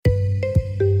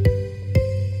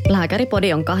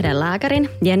Lääkäripodi on 2 lääkärin,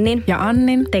 Jennin ja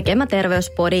Annin, tekemä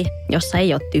terveyspodi, jossa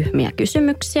ei ole tyhmiä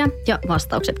kysymyksiä ja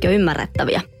vastauksetkin on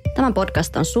ymmärrettäviä. Tämä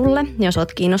podcast on sulle, jos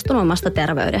oot kiinnostunut omasta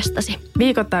terveydestäsi.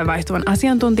 Viikoittain vaihtuvan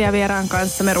asiantuntijavieraan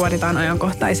kanssa me ruoditaan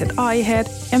ajankohtaiset aiheet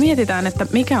ja mietitään, että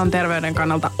mikä on terveyden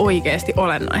kannalta oikeasti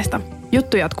olennaista.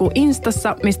 Juttu jatkuu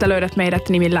Instassa, mistä löydät meidät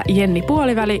nimillä Jenni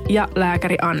Puoliväli ja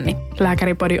Lääkäri Anni.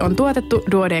 Lääkäripodi on tuotettu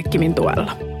Duodeckimin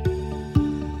tuella.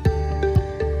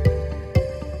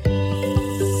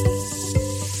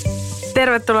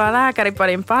 Tervetuloa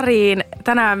Lääkäripodin pariin.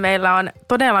 Tänään meillä on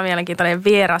todella mielenkiintoinen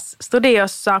vieras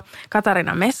studiossa,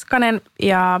 Katarina Meskanen,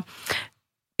 ja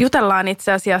jutellaan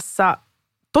itse asiassa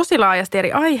tosi laajasti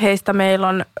eri aiheista. Meillä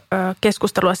on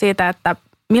keskustelua siitä, että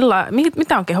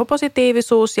mitä on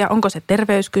kehopositiivisuus ja onko se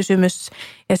terveyskysymys,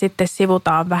 ja sitten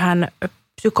sivutaan vähän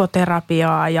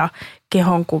psykoterapiaa ja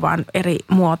kehonkuvan eri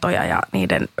muotoja ja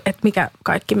niiden, että mikä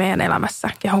kaikki meidän elämässä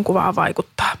kehonkuvaan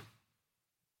vaikuttaa.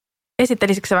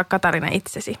 Esittelisikö sä vaikka Katarina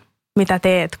itsesi? Mitä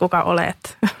teet? Kuka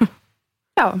olet?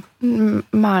 Joo,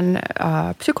 mä oon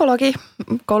psykologi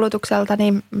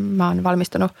koulutukseltani. Mä oon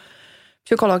valmistunut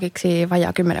psykologiksi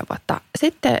vajaa 10 vuotta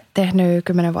sitten. Tehnyt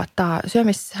 10 vuotta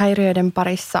syömishäiriöiden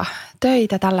parissa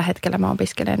töitä. Tällä hetkellä mä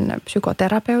opiskelen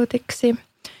psykoterapeutiksi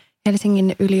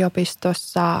Helsingin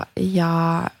yliopistossa.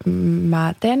 Ja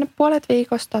mä teen puolet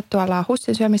viikosta tuolla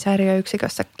HUSin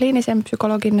syömishäiriöyksikössä kliinisen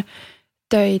psykologin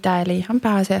töitä, eli ihan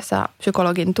pääasiassa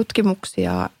psykologin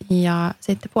tutkimuksia, ja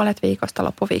sitten puolet viikosta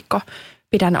loppuviikko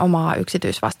pidän omaa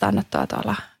yksityisvastaanottoa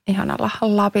tuolla ihanalla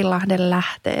Lapinlahden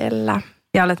lähteellä.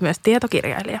 Ja olet myös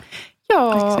tietokirjailija.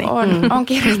 Joo, niin? on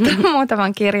kirjoittanut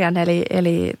muutaman kirjan,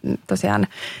 eli tosiaan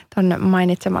tuon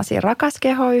mainitsemasi Rakas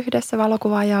keho yhdessä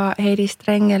valokuvaaja Heidi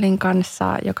Strengelin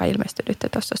kanssa, joka ilmestyi nyt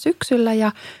tuossa syksyllä,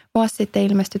 ja vuosi sitten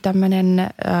ilmestyi tämmöinen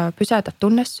Pysäytä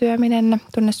tunnesyöminen,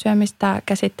 tunnesyömistä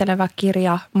käsittelevä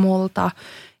kirja multa,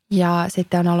 ja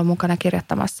sitten on ollut mukana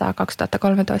kirjoittamassa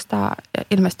 2013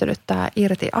 ilmestynyttä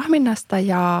Irti ahminnasta,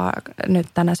 ja nyt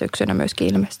tänä syksynä myöskin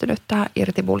ilmestynyttä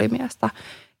Irti bulimiasta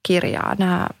kirjaa.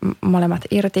 Nämä molemmat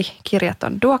Irti-kirjat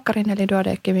on Duokkarin eli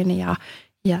Duodeckimin ja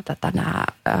nämä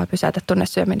Pysäytä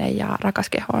tunnesyöminen ja Rakas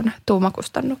keho on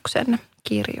Tuumakustannuksen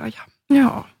kirjoja.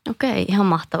 Joo. Okei, ihan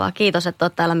mahtavaa. Kiitos, että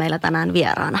olet täällä meillä tänään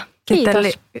vieraana. Sitten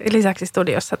lisäksi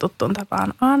studiossa tuttuun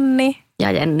tapaan Anni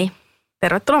ja Jenni.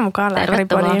 Tervetuloa mukaan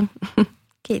Lääkäripodiin.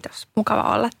 Kiitos, mukava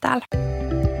olla täällä.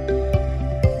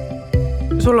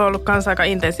 Sulla on ollut kanssa aika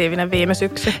intensiivinen viime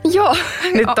syksy. Joo.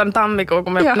 Nyt on tammikuu,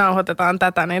 kun me nauhoitetaan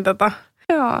tätä, niin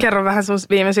kerro vähän sun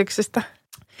viime syksystä.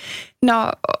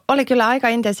 No oli kyllä aika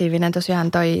intensiivinen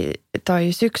tosiaan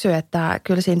toi syksy, että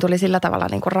kyllä siinä tuli sillä tavalla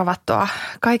niin kuin ravattua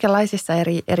kaikenlaisissa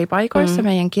eri paikoissa.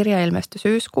 Meidän kirja ilmestyi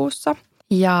syyskuussa.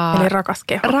 Eli Rakas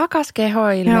keho. Rakas keho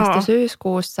ilmestyi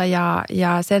syyskuussa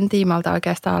ja sen tiimalta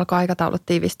oikeastaan alkoi aikataulut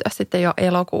tiivistyä sitten jo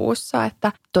elokuussa,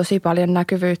 että tosi paljon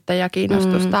näkyvyyttä ja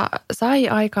kiinnostusta sai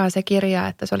aikaan se kirja,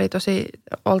 että se oli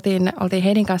oltiin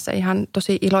Heidin kanssa ihan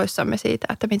tosi iloissamme siitä,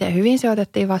 että miten hyvin se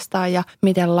otettiin vastaan ja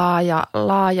miten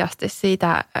laajasti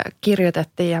siitä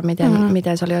kirjoitettiin ja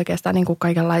miten se oli oikeastaan niin kuin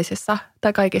kaikenlaisissa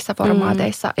tai kaikissa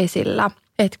formaateissa esillä.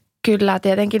 Kyllä,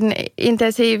 tietenkin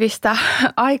intensiivistä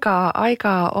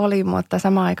aikaa oli, mutta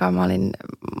samaan aikaan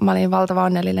mä olin valtavan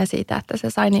onnellinen siitä, että se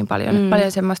sai niin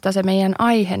paljon semmoista se meidän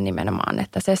aihe nimenomaan,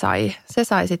 että se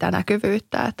sai sitä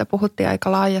näkyvyyttä, että puhuttiin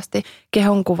aika laajasti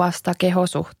kehonkuvasta,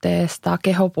 kehosuhteesta,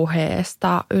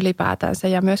 kehopuheesta ylipäätänsä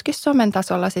ja myöskin somen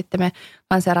tasolla sitten me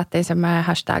lanseerattiin semmoinen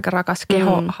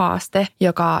 #rakaskeho-haaste,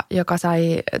 joka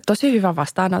sai tosi hyvän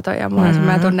vastaanoton ja mulla on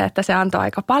semmoinen tunne, että se antoi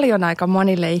aika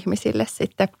monille ihmisille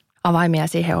sitten avaimia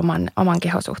siihen oman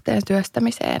kehosuhteen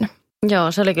työstämiseen.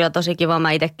 Joo, se oli kyllä tosi kiva.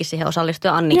 Mä itsekin siihen osallistuin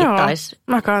ja Annikin taisi.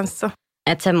 Mä kanssa.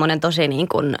 Että semmoinen tosi niin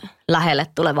kuin lähelle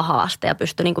tuleva haaste ja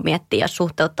pystyi niin kuin miettimään ja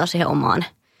suhteuttaa siihen omaan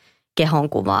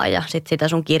kehonkuvaan. Ja sitten sitä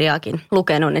sun kirjaakin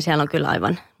lukenut, niin siellä on kyllä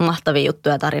aivan mahtavia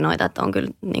juttuja ja tarinoita, että on kyllä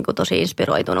niin kuin tosi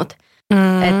inspiroitunut.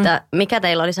 Että mikä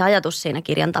teillä oli se ajatus siinä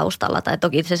kirjan taustalla? Tai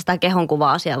toki se sitä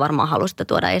kehonkuva-asiaa varmaan halusitte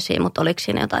tuoda esiin, mutta oliko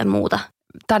siinä jotain muuta?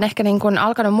 Tämä on ehkä niin kuin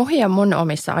alkanut muhia mun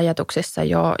omissa ajatuksissa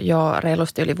jo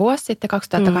reilusti yli vuosi sitten.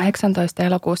 2018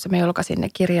 elokuussa me julkaisin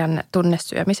kirjan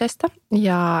tunnesyömisestä.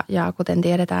 Ja kuten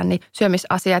tiedetään, niin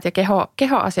syömisasiat ja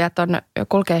kehoasiat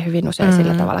kulkee hyvin usein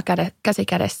sillä tavalla käsi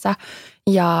kädessä.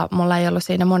 Ja mulla ei ollut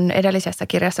siinä mun edellisessä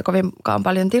kirjassa kovinkaan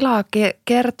paljon tilaa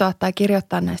kertoa tai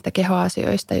kirjoittaa näistä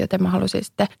kehoasioista, joten mä halusin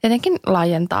sitten tietenkin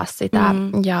laajentaa sitä.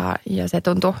 Ja se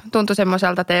tuntui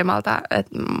semmoiselta teemalta,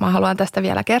 että mä haluan tästä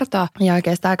vielä kertoa. Ja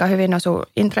oikeastaan aika hyvin osui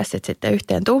intressit sitten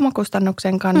yhteen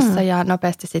Tuumakustannuksen kanssa ja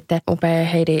nopeasti sitten upea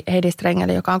Heidi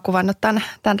Strengeli, joka on kuvannut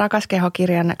tämän Rakas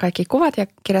keho-kirjan kaikki kuvat ja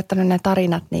kirjoittanut ne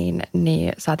tarinat,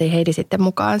 niin saatiin Heidi sitten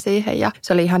mukaan siihen. Ja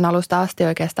se oli ihan alusta asti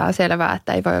oikeastaan selvää,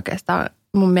 että ei voi oikeastaan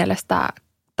mun mielestä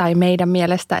tai meidän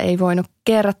mielestä ei voinut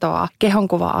kertoa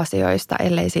kehonkuva-asioista,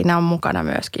 ellei siinä ole mukana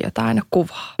myöskin jotain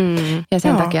kuvaa. Ja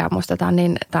sen takia musta tämä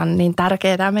on niin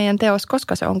tärkeä tämä meidän teos,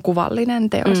 koska se on kuvallinen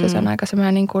teos ja se on aika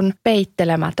semmoinen niin kuin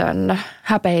peittelemätön,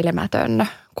 häpeilemätön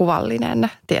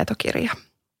kuvallinen tietokirja.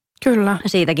 Kyllä.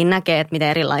 Siitäkin näkee, että miten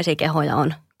erilaisia kehoja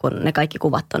on, kun ne kaikki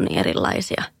kuvat on niin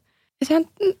erilaisia.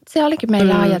 Se olikin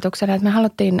meillä ajatuksena, että me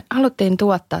haluttiin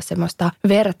tuottaa semmoista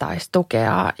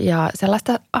vertaistukea ja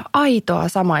sellaista aitoa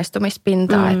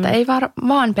samaistumispintaa, että ei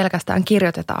vaan pelkästään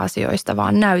kirjoiteta asioista,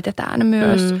 vaan näytetään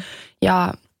myös.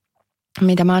 Ja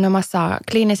mitä mä oon omassa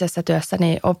kliinisessä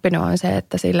työssäni oppinut on se,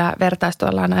 että sillä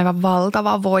vertaistuella on aivan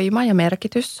valtava voima ja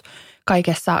merkitys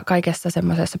kaikessa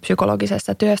semmoisessa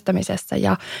psykologisessa työstämisessä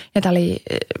ja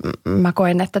mä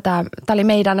koen, että tämä oli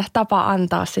meidän tapa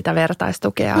antaa sitä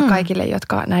vertaistukea kaikille,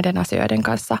 jotka näiden asioiden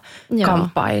kanssa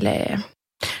kamppailee.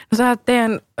 No sä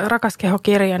teidän Rakas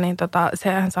keho-kirja, niin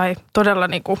sehän sai todella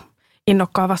niinku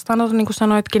innokkaan vastaanoton, niin kuin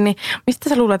sanoitkin, niin mistä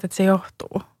sä luulet, että se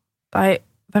johtuu? Tai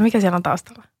mikä siellä on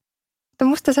taustalla?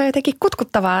 Musta se on jotenkin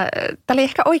kutkuttavaa. Tämä oli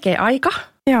ehkä oikea aika.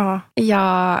 Joo.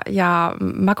 Ja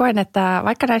mä koen, että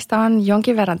vaikka näistä on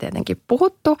jonkin verran tietenkin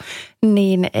puhuttu,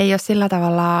 niin ei ole sillä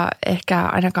tavalla ehkä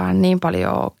ainakaan niin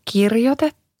paljon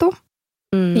kirjoitettu.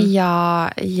 Ja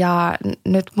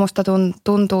nyt musta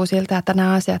tuntuu siltä, että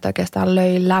nämä asiat oikeastaan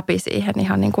löi läpi siihen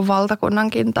ihan niin kuin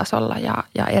valtakunnankin tasolla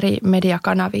ja eri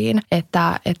mediakanaviin,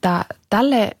 että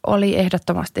tälle oli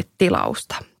ehdottomasti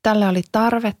tilausta. Tälle oli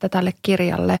tarvetta tälle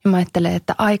kirjalle. Mä ajattelen,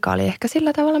 että aika oli ehkä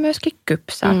sillä tavalla myöskin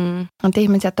kypsä.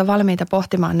 Ihmiset on valmiita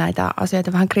pohtimaan näitä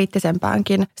asioita vähän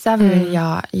kriittisempäänkin sävyyn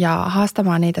ja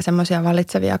haastamaan niitä semmoisia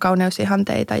vallitsevia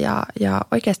kauneusihanteita ja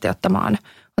oikeasti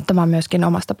ottamaan myöskin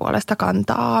omasta puolesta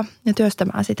kantaa ja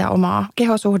työstämään sitä omaa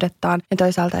kehosuhdettaan. Ja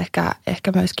toisaalta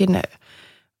ehkä myöskin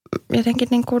jotenkin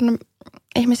niin kuin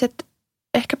ihmiset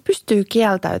ehkä pystyy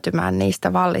kieltäytymään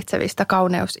niistä vallitsevista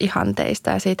kauneusihanteista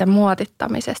ja siitä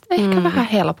muotittamisesta ehkä vähän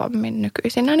helpommin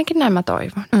nykyisin. Ainakin näin mä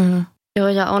toivon. Joo,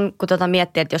 ja kun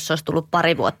miettii, että jos se olisi tullut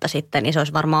pari vuotta sitten, niin se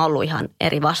olisi varmaan ollut ihan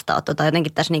eri vastaanotto. Tai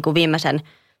jotenkin tässä niin kuin viimeisen,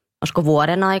 olisiko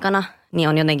vuoden aikana, niin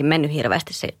on jotenkin mennyt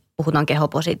hirveästi se, puhutaan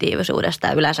kehopositiivisuudesta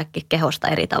ja yleensäkin kehosta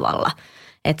eri tavalla.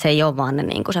 Että se ei ole vaan ne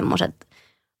niin kuin semmoiset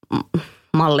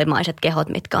mallimaiset kehot,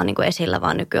 mitkä on niin kuin esillä,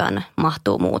 vaan nykyään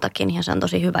mahtuu muutakin ja se on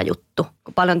tosi hyvä juttu.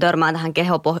 Kun paljon törmää tähän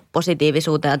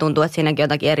kehopositiivisuuteen ja tuntuu, että siinäkin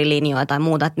jotakin eri linjoja tai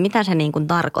muuta, että mitä se niin kuin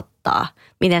tarkoittaa?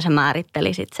 Miten sä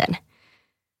määrittelisit sen?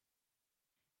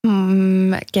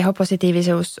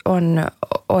 Kehopositiivisuus on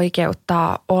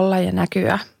oikeutta olla ja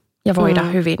näkyä ja voida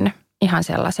hyvin ihan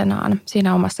sellaisenaan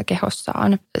siinä omassa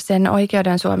kehossaan. Sen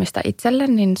oikeuden suomista itselle,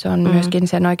 niin se on myöskin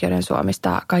sen oikeuden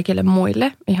suomista kaikille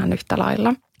muille ihan yhtä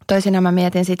lailla. Toisinaan mä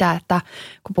mietin sitä, että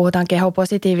kun puhutaan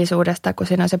kehopositiivisuudesta, kun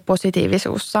siinä on se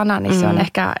positiivisuus-sana, niin se on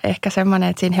ehkä semmoinen,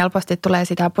 että siinä helposti tulee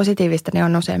sitä positiivista, niin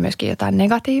on usein myöskin jotain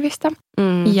negatiivista.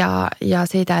 Ja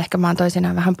siitä ehkä mä oon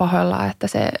toisinaan vähän pahoillaan, että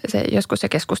se joskus se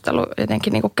keskustelu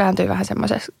jotenkin niin kuin kääntyy vähän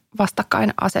semmoisessa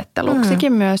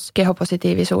vastakkainasetteluksikin myös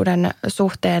kehopositiivisuuden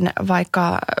suhteen,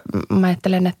 vaikka mä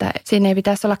ajattelen, että siinä ei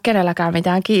pitäisi olla kenelläkään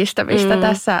mitään kiistämistä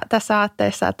tässä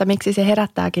aatteessa, että miksi se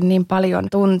herättääkin niin paljon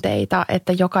tunteita,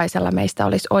 että jokaisella meistä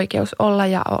olisi oikeus olla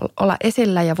ja olla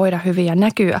esillä ja voida hyvin ja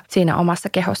näkyä siinä omassa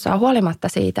kehossaan huolimatta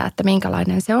siitä, että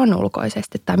minkälainen se on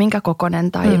ulkoisesti tai minkä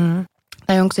kokoinen tai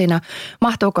onko siinä,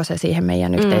 mahtuuko se siihen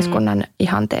meidän yhteiskunnan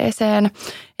ihanteeseen,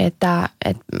 että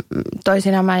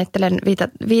toisinaan mä ajattelen,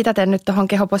 viitaten nyt tuohon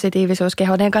kehopositiivisuus,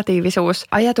 kehonegatiivisuus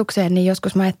ajatukseen, niin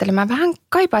joskus mä ajattelen, mä vähän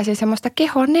kaipaisin semmoista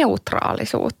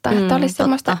kehoneutraalisuutta, että olisi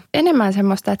semmoista, enemmän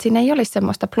semmoista, että siinä ei olisi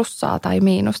semmoista plussaa tai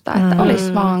miinusta, että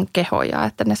olisi vaan kehoja,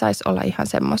 että ne sais olla ihan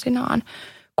semmoisinaan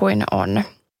kuin on.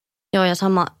 Joo, ja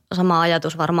sama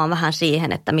ajatus varmaan vähän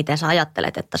siihen, että miten sä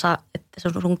ajattelet, että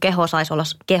sun keho saisi olla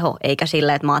keho, eikä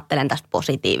sille, että mä ajattelen tästä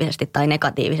positiivisesti tai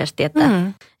negatiivisesti.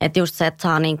 Että just se, että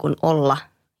saa niin kuin olla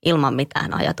ilman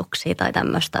mitään ajatuksia tai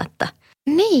tämmöistä, että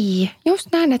Niin, just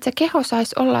näin, että se keho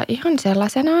saisi olla ihan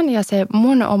sellaisenaan ja se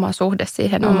mun oma suhde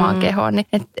siihen omaan kehoon, niin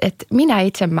että minä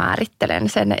itse määrittelen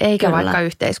sen, eikä Kyllä. vaikka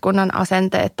yhteiskunnan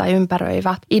asenteet tai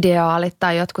ympäröivät ideaalit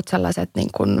tai jotkut sellaiset niin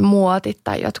kuin muotit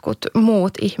tai jotkut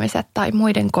muut ihmiset tai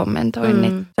muiden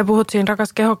kommentoinnit. Sä puhut siinä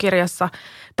Rakas kehokirjassa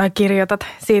tai kirjoitat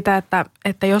siitä,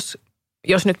 että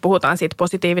jos nyt puhutaan siitä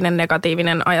positiivinen,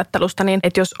 negatiivinen ajattelusta, niin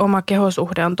että jos oma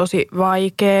kehosuhde on tosi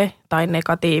vaikea tai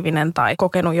negatiivinen tai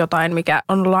kokenut jotain, mikä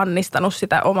on lannistanut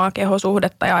sitä omaa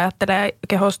kehosuhdetta ja ajattelee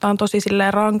kehostaan tosi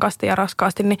silleen rankasti ja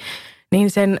raskaasti,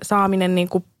 niin sen saaminen niin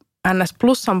kuin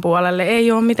NS-plussan puolelle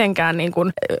ei ole mitenkään niin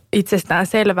kuin itsestään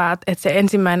selvää, että se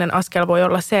ensimmäinen askel voi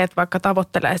olla se, että vaikka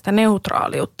tavoittelee sitä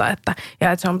neutraaliutta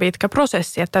ja että se on pitkä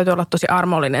prosessi, että täytyy olla tosi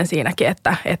armollinen siinäkin,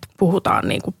 että puhutaan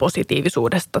niin kuin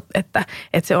positiivisuudesta, että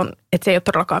se ei ole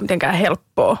todellakaan mitenkään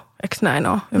helppoa. Eikö näin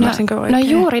ole? Ymmärsinkö oikein? No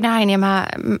juuri näin, ja mä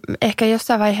ehkä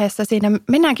jossain vaiheessa siinä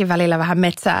mennäänkin välillä vähän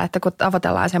metsää, että kun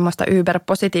tavoitellaan semmoista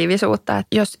yberpositiivisuutta,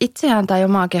 että jos itseään tai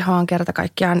omaa kehoaan kerta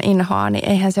kaikkiaan inhoaa, niin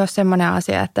eihän se ole semmoinen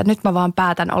asia, että nyt mä vaan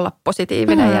päätän olla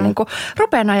positiivinen ja niin kuin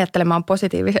rupean ajattelemaan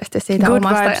positiivisesti siitä Good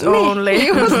omasta. Vibes only.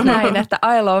 Niin, just näin, että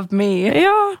I love me.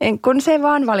 Joo. Kun se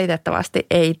vaan valitettavasti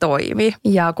ei toimi.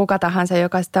 Ja kuka tahansa,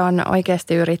 joka sitä on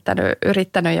oikeasti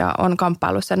yrittänyt ja on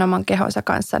kamppaillut sen oman kehonsa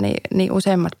kanssa, niin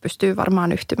useimmat pystyy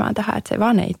varmaan yhtymään tähän, että se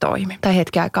vaan ei toimi. Tai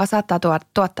hetki aikaa saattaa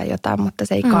tuottaa jotain, mutta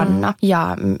se ei kanna.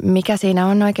 Ja mikä siinä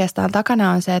on oikeastaan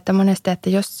takana on se, että monesti, että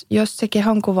jos se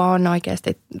kehonkuva on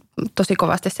oikeasti tosi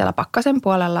kovasti siellä pakkasen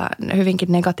puolella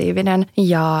hyvinkin negatiivinen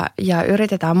ja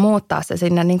yritetään muuttaa se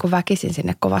sinne niin kuin väkisin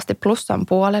sinne kovasti plussan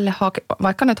puolelle,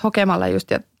 vaikka nyt hokemalla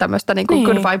just tämmöistä niin kuin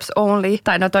good vibes only,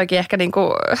 tai no toikin ehkä niin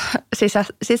kuin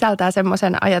sisältää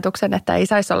semmoisen ajatuksen, että ei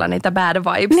saisi olla niitä bad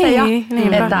vibeseja,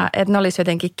 että ne olisi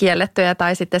jotenkin kiellettyjä,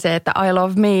 tai sitten se, että I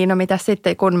love me, no mitä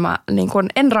sitten, kun mä niin kuin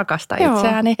en rakasta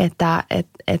itseäni, että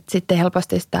sitten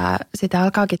helposti sitä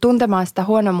alkaakin tuntemaan sitä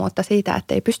huonomuutta siitä,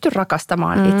 että ei pysty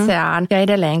rakastamaan itseään ja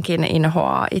edelleenkin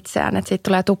inhoaa itseään, että siitä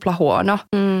tulee tuplahuono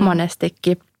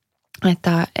monestikin.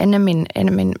 Että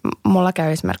ennemmin mulla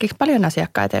käy esimerkiksi paljon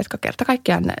asiakkaita, jotka kerta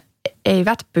kaikkiaan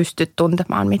eivät pysty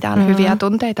tuntemaan mitään hyviä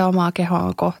tunteita omaa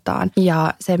kehoaan kohtaan.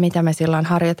 Ja se, mitä me silloin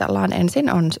harjoitellaan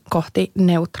ensin, on kohti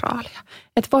neutraalia.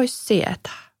 Että voisi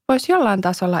sietää. Voisi jollain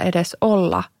tasolla edes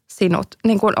olla sinut,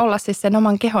 niin kuin olla siis sen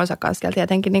oman kehonsa kanssa ja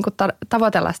tietenkin niin kuin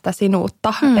tavoitella sitä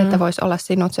sinuutta, että voisi olla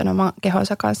sinut sen oman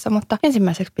kehonsa kanssa, mutta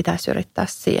ensimmäiseksi pitäisi yrittää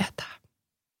sietää.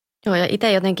 Joo, ja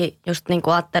itse jotenkin just niin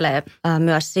kuin ajattelee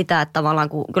myös sitä, että tavallaan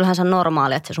kyllähän se on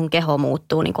normaali, että se sun keho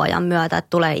muuttuu niin kuin ajan myötä, että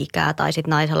tulee ikää tai sitten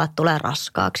naisella tulee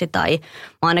raskaaksi. Tai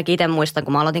mä ainakin itse muistan,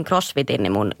 kun mä aloitin CrossFitin,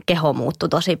 niin mun keho muuttui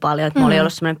tosi paljon. Että mä olin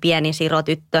ollut semmoinen pieni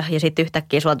sirotyttö ja sitten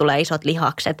yhtäkkiä sulla tulee isot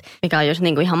lihakset, mikä on just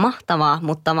niin kuin ihan mahtavaa,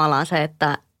 mutta tavallaan se,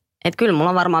 että kyllä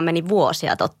mulla varmaan meni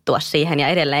vuosia tottua siihen ja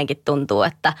edelleenkin tuntuu,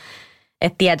 että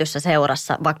tietyssä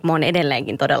seurassa, vaikka mä oon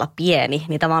edelleenkin todella pieni,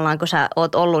 niin tavallaan kun sä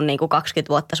oot ollut niin kuin 20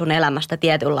 vuotta sun elämästä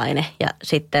tietynlainen ja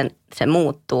sitten se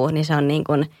muuttuu, niin se on niin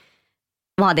kuin,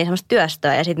 vaatii semmoista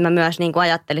työstöä. Ja sitten mä myös niin kuin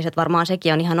ajattelisin, että varmaan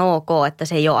sekin on ihan ok, että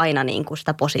se ei ole aina niin kuin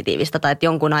sitä positiivista. Tai että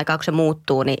jonkun aikaa, kun se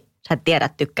muuttuu, niin sä et tiedä,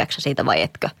 tykkääkö sä siitä vai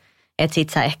etkö. Että sit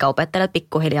sä ehkä opettelet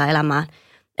pikkuhiljaa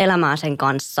elämään sen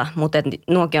kanssa, mutta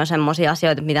nuokin on semmoisia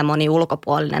asioita, mitä moni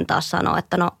ulkopuolinen taas sanoo,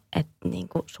 että no, että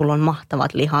niinku, sulla on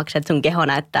mahtavat lihakset, sun keho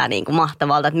näyttää niinku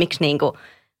mahtavalta, että miksi niinku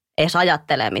edes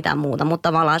ajattelee mitään muuta,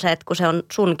 mutta tavallaan se, että kun se on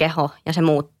sun keho ja se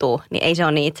muuttuu, niin ei se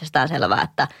ole niin itsestään selvää,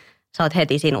 että sä oot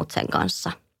heti sinut sen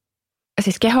kanssa.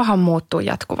 Siis kehohan muuttuu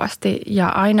jatkuvasti ja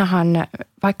ainahan,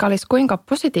 vaikka olisi kuinka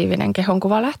positiivinen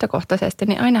kehonkuva lähtökohtaisesti,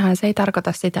 niin ainahan se ei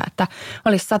tarkoita sitä, että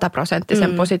olisi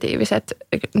 100% positiiviset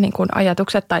niin kuin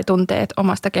ajatukset tai tunteet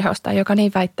omasta kehosta, joka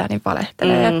niin väittää, niin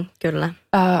valehtelee. Kyllä.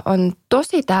 On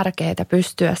tosi tärkeää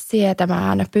pystyä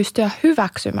sietämään, pystyä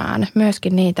hyväksymään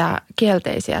myöskin niitä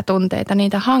kielteisiä tunteita,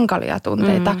 niitä hankalia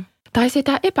tunteita. Tai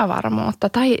sitä epävarmuutta,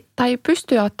 tai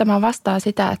pystyä ottamaan vastaan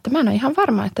sitä, että mä en ole ihan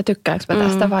varma, että tykkäänkö mä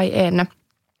tästä vai en.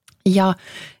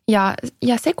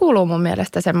 Ja se kuuluu mun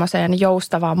mielestä semmoiseen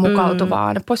joustavaan,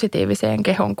 mukautuvaan, positiiviseen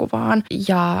kehonkuvaan.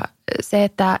 Ja se,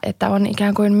 että on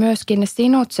ikään kuin myöskin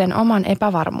sinut sen oman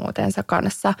epävarmuutensa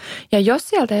kanssa. Ja jos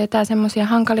sieltä jotain semmoisia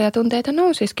hankalia tunteita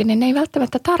nousisikin, niin ne ei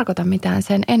välttämättä tarkoita mitään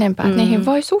sen enempää. Että niihin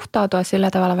voi suhtautua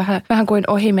sillä tavalla vähän kuin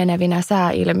ohimenevinä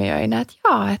sääilmiöinä.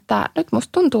 Että nyt musta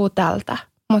tuntuu tältä,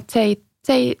 mutta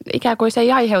se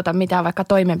ei aiheuta mitään vaikka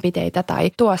toimenpiteitä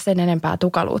tai tuo sen enempää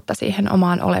tukaluutta siihen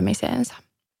omaan olemiseensa.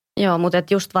 Joo, mutta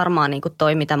just varmaan niin kuin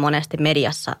toi, mitä monesti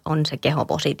mediassa on se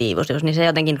kehopositiivisuus, niin se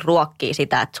jotenkin ruokkii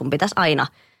sitä, että sun pitäisi aina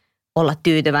olla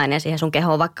tyytyväinen siihen sun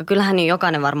kehoon, vaikka kyllähän niin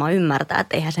jokainen varmaan ymmärtää,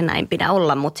 että eihän se näin pidä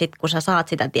olla, mutta sitten kun sä saat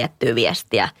sitä tiettyä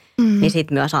viestiä, niin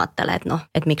sit myös ajattelee, että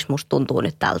että miksi musta tuntuu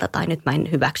nyt tältä tai nyt mä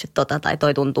en hyväksy tai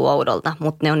toi tuntuu oudolta,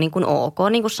 mutta ne on niin kuin ok,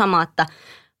 niin kuin sama, että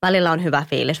välillä on hyvä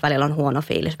fiilis, välillä on huono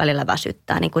fiilis, välillä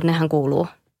väsyttää, niin kuin nehän kuuluu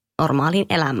normaaliin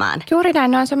elämään. Juuri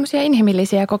näin, ne on semmoisia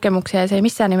inhimillisiä kokemuksia ja se ei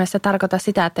missään nimessä tarkoita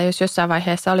sitä, että jos jossain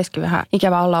vaiheessa olisikin vähän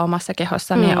ikävä olla omassa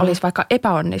kehossa, niin olisi vaikka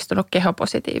epäonnistunut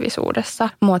kehopositiivisuudessa.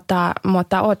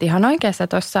 Mutta oot ihan oikeassa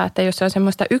tuossa, että jos on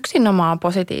semmoista yksinomaan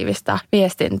positiivista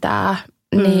viestintää,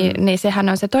 niin sehän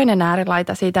on se toinen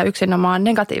äärilaita siitä yksinomaan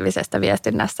negatiivisesta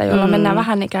viestinnästä, jolla mennään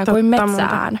vähän ikään kuin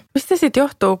metsään. Mistä sitten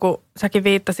johtuu, kun säkin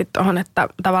viittasit tuohon, että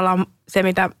tavallaan se,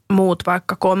 mitä muut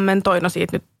vaikka kommentoi, no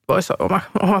siitä nyt voisi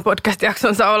oma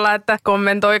podcast-jaksonsa olla, että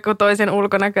kommentoiko toisen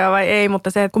ulkonäköä vai ei,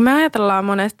 mutta se, että kun me ajatellaan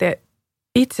monesti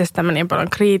itsestämme niin paljon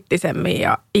kriittisemmin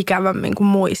ja ikävämmin kuin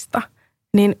muista,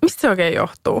 niin mistä se oikein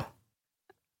johtuu?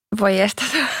 Voi estä,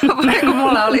 kun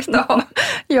mulla olisi tuohon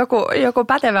joku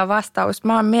pätevä vastaus.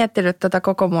 Mä oon miettinyt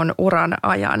koko mun uran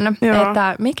ajan,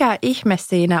 että mikä ihme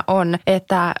siinä on,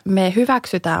 että me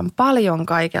hyväksytään paljon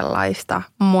kaikenlaista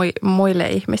muille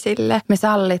ihmisille. Me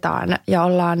sallitaan ja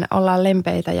ollaan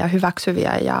lempeitä ja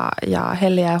hyväksyviä ja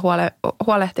helliä ja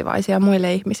huolehtivaisia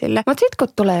muille ihmisille. Mutta sitten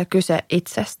kun tulee kyse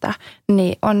itsestä,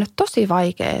 niin on tosi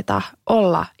vaikeaa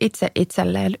olla itse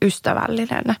itselleen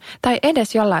ystävällinen tai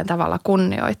edes jollain tavalla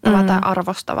kunnioittava tai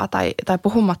arvostava tai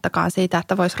puhumattakaan siitä,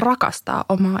 että voisi rakastaa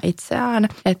omaa itseään.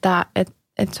 Että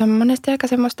se on monesti aika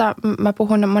semmoista, mä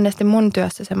puhun monesti mun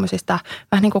työssä semmoisista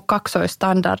vähän niin kuin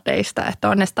kaksoistandardeista, että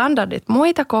on ne standardit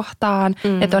muita kohtaan,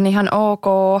 että on ihan ok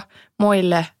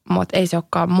muille, mutta ei se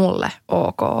olekaan mulle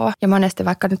ok. Ja monesti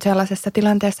vaikka nyt sellaisessa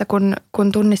tilanteessa,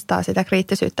 kun tunnistaa sitä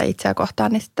kriittisyyttä itseä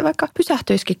kohtaan, niin sitten vaikka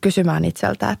pysähtyisikin kysymään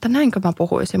itseltä, että näinkö mä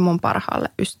puhuisin mun parhaalle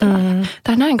ystävälle,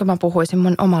 tai näinkö mä puhuisin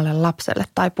mun omalle lapselle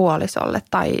tai puolisolle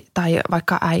tai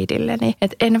vaikka äidilleni,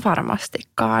 että en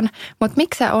varmastikaan. Mutta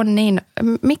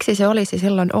miksi se olisi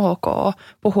silloin ok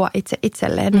puhua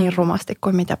itselleen niin rumasti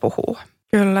kuin mitä puhuu?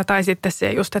 Kyllä, tai sitten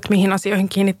se just, että mihin asioihin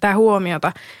kiinnittää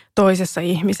huomiota toisessa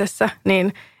ihmisessä,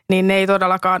 niin ne ei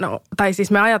todellakaan ole, tai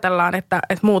siis me ajatellaan, että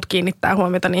muut kiinnittää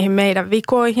huomiota niihin meidän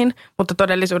vikoihin, mutta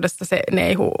todellisuudessa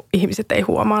ihmiset ei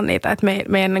huomaa niitä, että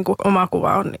meidän niin kuin oma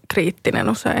kuva on kriittinen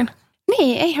usein.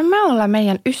 Niin, eihän me olla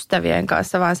meidän ystävien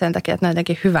kanssa vaan sen takia, että ne on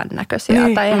jotenkin hyvännäköisiä.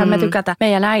 Niin. Tai eihän me tykätä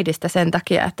meidän äidistä sen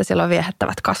takia, että sillä on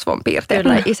viehättävät kasvonpiirteet.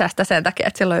 Tai isästä sen takia,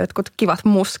 että sillä on jotkut kivat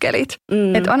muskelit.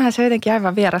 Että onhan se jotenkin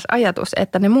aivan vieras ajatus,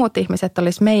 että ne muut ihmiset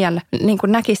olisi niin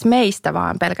kuin näkis meistä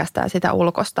vaan pelkästään sitä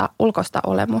ulkosta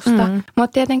olemusta.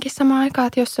 Mutta tietenkin samaan aikaan,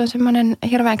 että jos on semmoinen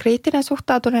hirveän kriittinen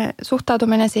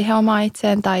suhtautuminen siihen omaan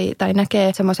itseen tai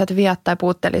näkee semmoiset viat tai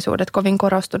puutteellisuudet kovin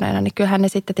korostuneena, niin kyllähän ne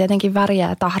sitten tietenkin värjää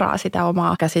ja tahraa sitä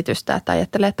omaa käsitystä, että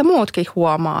ajattelee, että muutkin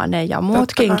huomaa ne ja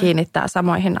muutkin kiinnittää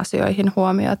samoihin asioihin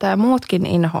huomiota ja muutkin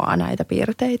inhoaa näitä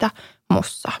piirteitä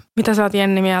mussa. Mitä sä oot,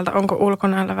 Jenni, mieltä? Onko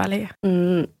ulkonäöllä väliä?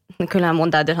 Kyllä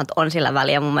mun täytyy sanoa, että on sillä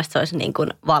väliä. Mun mielestä se olisi niin kuin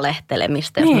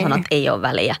valehtelemista, jos mä sanon, että ei ole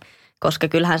väliä. Koska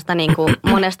kyllähän sitä niin kuin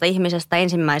monesta ihmisestä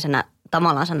ensimmäisenä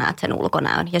tavallaan sä näet sen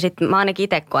ulkonäön. Ja sitten mä ainakin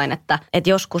itse koen, että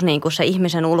joskus niin kuin se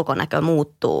ihmisen ulkonäkö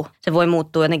muuttuu. Se voi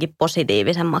muuttua jotenkin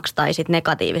positiivisemmaksi tai sitten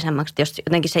negatiivisemmaksi. Jos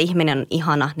jotenkin se ihminen on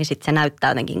ihana, niin sitten se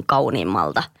näyttää jotenkin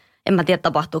kauniimmalta. En mä tiedä,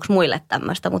 tapahtuuko muille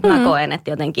tämmöistä, mutta mä koen,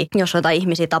 että jotenkin, jos jotain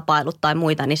ihmisiä tapailut tai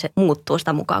muita, niin se muuttuu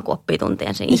sitä mukaan, kun oppii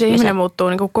tunteen sen ihmisen. Se ihminen muuttuu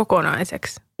niin kuin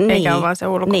kokonaiseksi, eikä ole vaan se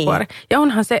ulkopuoli. Niin. Ja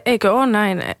onhan se, eikö ole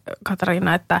näin,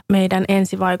 Katariina, että meidän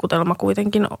ensivaikutelma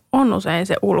kuitenkin on usein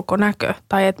se ulkonäkö?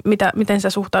 Tai että miten sä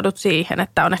suhtaudut siihen,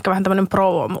 että on ehkä vähän tämmöinen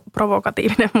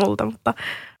provokatiivinen multa, mutta...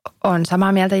 On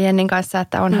samaa mieltä Jennin kanssa,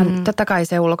 että onhan totta kai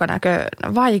se ulkonäkö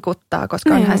vaikuttaa,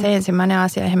 koska onhan se ensimmäinen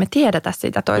asia, eihän me tiedetä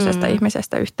siitä toisesta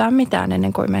ihmisestä yhtään mitään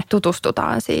ennen kuin me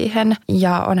tutustutaan siihen.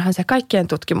 Ja onhan se kaikkien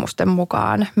tutkimusten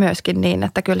mukaan myöskin niin,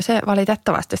 että kyllä se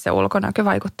valitettavasti se ulkonäkö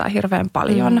vaikuttaa hirveän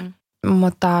paljon.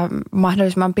 Mutta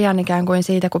mahdollisimman pian ikään kuin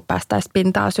siitä, kun päästäisiin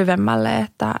pintaa syvemmälle,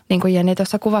 että niin kuin Jenni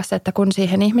tuossa kuvasi, että kun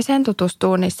siihen ihmiseen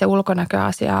tutustuu, niin se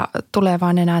ulkonäköasia tulee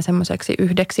vaan enää semmoiseksi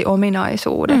yhdeksi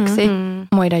ominaisuudeksi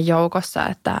muiden joukossa,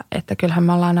 että kyllähän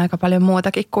me ollaan aika paljon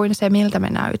muutakin kuin se, miltä me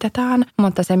näytetään.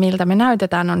 Mutta se, miltä me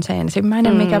näytetään, on se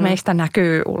ensimmäinen, mikä meistä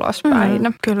näkyy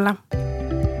ulospäin. Kyllä.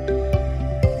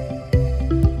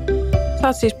 Sä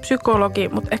oot siis psykologi,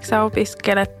 mutta eikö sä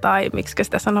opiskele tai miksi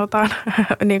sitä sanotaan,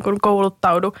 niin kuin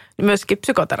kouluttaudu, niin myöskin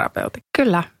psykoterapeuti?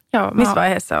 Kyllä, joo. Missä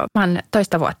vaiheessa oot? Mä oon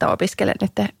toista vuotta opiskelen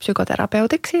nyt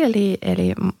psykoterapeutiksi,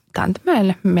 eli tämä on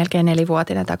tämmöinen melkein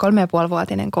 4-vuotinen tai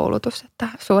 3,5-vuotinen koulutus, että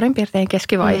suurin piirtein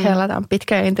keskivaiheella tämä on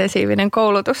pitkä ja intensiivinen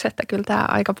koulutus, että kyllä tämä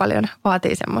aika paljon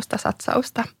vaatii semmoista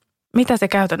satsausta. Mitä se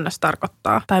käytännössä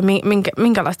tarkoittaa? Tai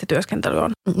minkälaista työskentelyä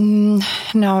on?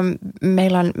 No,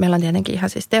 meillä on tietenkin ihan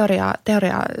siis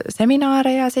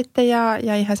teoriaseminaareja sitten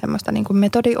ja ihan semmoista niin kuin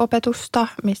metodiopetusta,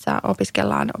 missä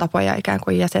opiskellaan tapoja ikään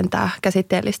kuin jäsentää,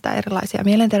 käsitteellistä erilaisia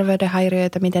mielenterveyden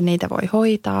häiriöitä, miten niitä voi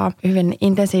hoitaa. Hyvin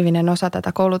intensiivinen osa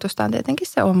tätä koulutusta on tietenkin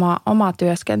se oma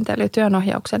työskentely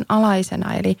työnohjauksen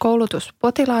alaisena, eli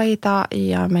koulutuspotilaita,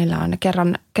 ja meillä on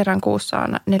kerran kuussa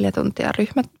on 4 tuntia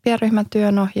pienryhmän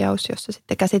työnohjaus, jossa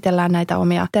sitten käsitellään näitä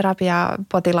omia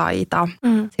terapiapotilaita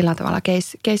sillä tavalla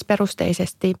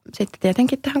case-perusteisesti. Sitten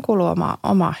tietenkin tähän kuuluu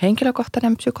oma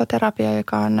henkilökohtainen psykoterapia,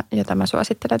 jota mä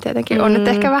suosittelen tietenkin. On nyt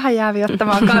ehkä vähän jäävi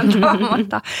ottamaan kantaa,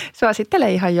 mutta suosittelen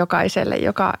ihan jokaiselle,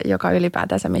 joka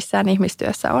ylipäätänsä missään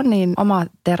ihmistyössä on, niin oma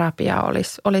terapia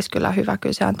olisi kyllä hyvä.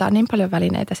 Kyllä se antaa niin paljon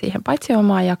välineitä siihen, paitsi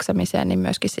omaan jaksamiseen, niin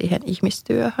myöskin siihen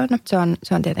ihmistyöhön.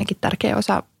 Se on tietenkin tärkeä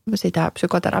osa sitä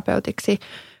psykoterapeutiksi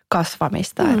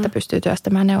kasvamista, että pystyy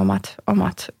työstämään ne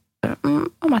omat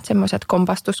semmoiset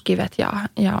kompastuskivet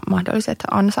ja mahdolliset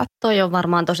ansat. Toi on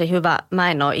varmaan tosi hyvä.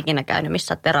 Mä en ole ikinä käynyt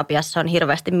missä terapiassa on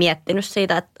hirveästi miettinyt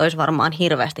siitä, että olisi varmaan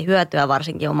hirveästi hyötyä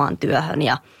varsinkin omaan työhön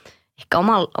ja ehkä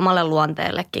omalle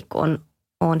luonteellekin, kun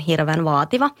on hirveän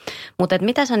vaativa. Mutta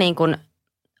mitä sä niin kun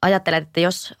ajattelet, että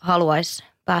jos haluaisi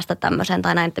päästä tämmöiseen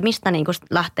tai näin, että mistä niin kun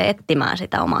lähtee etsimään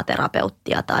sitä omaa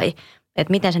terapeuttia tai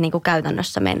että miten se niin kuin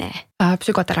käytännössä menee?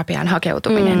 Psykoterapian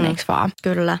hakeutuminen, eikö vaan?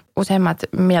 Kyllä. Useimmat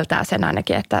mieltää sen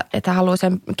ainakin, että haluaa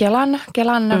sen Kelan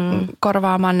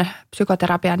korvaaman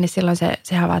psykoterapian, niin silloin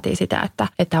sehän vaatii sitä,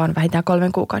 että on vähintään 3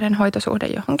 kuukauden hoitosuhde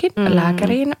johonkin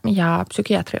lääkäriin. Ja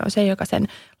psykiatri on se, joka sen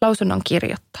lausunnon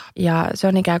kirjoittaa. Ja se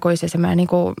on ikään kuin se semmoinen niin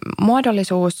kuin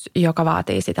muodollisuus, joka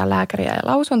vaatii sitä lääkäriä ja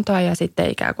lausuntoa. Ja sitten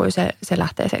ikään kuin se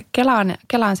lähtee se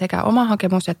Kelaan sekä oma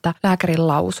hakemus että lääkärin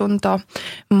lausunto.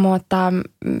 Mutta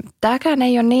tämäkään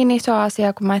ei ole niin iso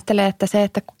asia, kun mä ajattelen, että se,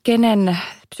 että kenen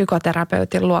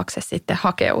psykoterapeutin luokse sitten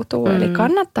hakeutuu. Eli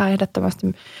kannattaa ehdottomasti,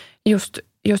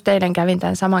 just eilen kävin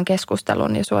tämän saman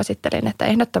keskustelun ja suosittelin, että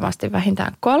ehdottomasti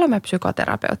vähintään 3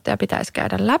 psykoterapeuttia pitäisi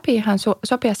käydä läpi, ihan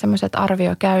sopia semmoiset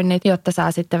arviokäynnit, jotta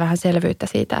saa sitten vähän selvyyttä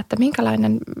siitä, että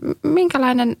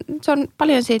minkälainen se on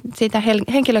paljon siitä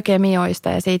henkilökemioista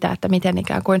ja siitä, että miten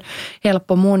ikään kuin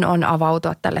helppo mun on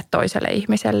avautua tälle toiselle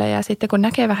ihmiselle. Ja sitten kun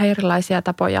näkee vähän erilaisia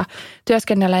tapoja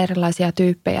työskennellä, erilaisia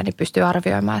tyyppejä, niin pystyy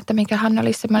arvioimaan, että mikähän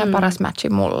olisi semmoinen paras matchi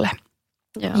mulle.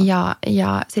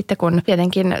 Ja sitten kun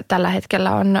tietenkin tällä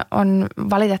hetkellä on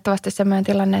valitettavasti sellainen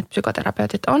tilanne, että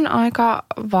psykoterapeutit on aika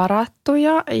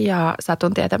varattuja ja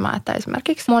satun tietämään, että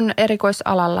esimerkiksi mun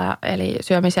erikoisalalla eli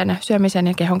syömisen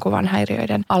ja kehonkuvan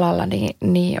häiriöiden alalla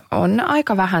niin on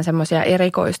aika vähän semmoisia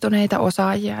erikoistuneita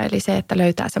osaajia. Eli se, että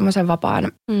löytää semmoisen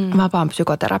vapaan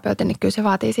psykoterapeutin, niin kyllä se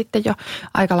vaatii sitten jo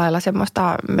aika lailla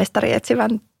semmoista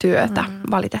mestarietsivän työtä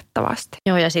valitettavasti.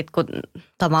 Joo, ja sitten kun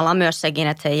tavallaan myös sekin,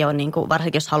 että se ei ole niin kuin,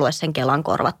 varsinkin jos haluaisi sen Kelan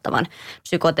korvattavan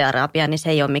psykoterapian, niin se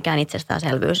ei ole mikään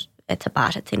itsestäänselvyys, että sä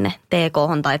pääset sinne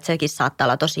TK:hon tai että sekin saattaa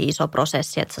olla tosi iso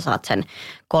prosessi, että sä saat sen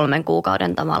 3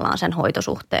 kuukauden tavallaan sen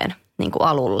hoitosuhteen niin kuin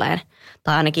alulleen.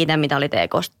 Tai ainakin itse, mitä oli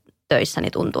TK-töissä,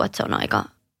 niin tuntuu, että se on aika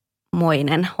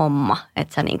moinen homma,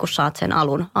 että sä niin kuin saat sen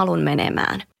alun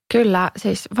menemään. Kyllä,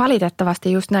 siis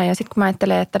valitettavasti just näin. Ja sitten kun mä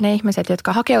ajattelen, että ne ihmiset,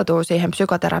 jotka hakeutuu siihen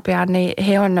psykoterapiaan, niin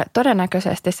he on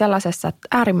todennäköisesti sellaisessa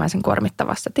äärimmäisen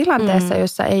kuormittavassa tilanteessa,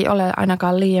 jossa ei ole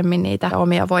ainakaan liiemmin niitä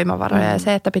omia voimavaroja. Ja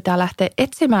se, että pitää lähteä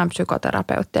etsimään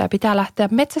psykoterapeuttia, pitää lähteä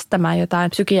metsästämään jotain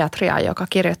psykiatriaa, joka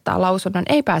kirjoittaa lausunnon,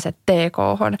 ei pääse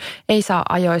TK:hon, ei saa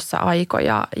ajoissa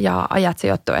aikoja ja ajat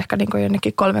sijoittuu ehkä niin kuin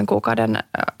jonnekin 3 kuukauden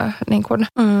niin kuin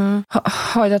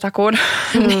hoitotakuun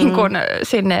niin kuin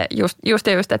sinne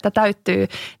just, että täyttyy,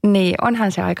 niin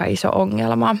onhan se aika iso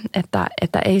ongelma,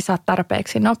 että ei saa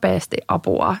tarpeeksi nopeasti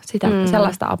apua,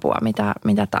 sellaista apua,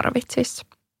 mitä tarvitsisi.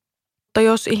 Mutta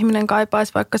jos ihminen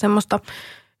kaipaisi vaikka semmoista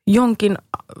jonkin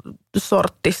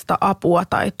sorttista apua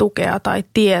tai tukea tai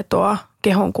tietoa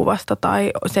kehonkuvasta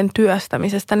tai sen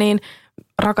työstämisestä, niin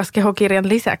Rakas keho-kirjan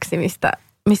lisäksi,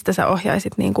 mistä sä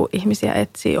ohjaisit niin kuin ihmisiä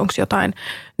etsiä? Onko jotain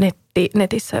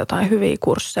netissä jotain hyviä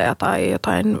kursseja tai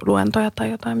jotain luentoja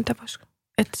tai jotain, mitä voisi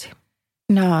etsiä?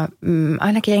 No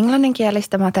ainakin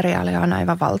englanninkielistä materiaalia on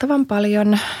aivan valtavan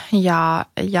paljon ja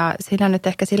siinä nyt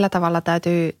ehkä sillä tavalla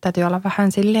täytyy olla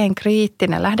vähän silleen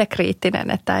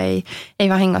lähdekriittinen, että ei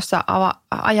vahingossa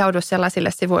ajaudu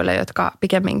sellaisille sivuille, jotka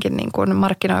pikemminkin niin kuin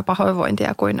markkinoi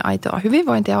pahoinvointia kuin aitoa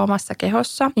hyvinvointia omassa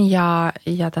kehossa.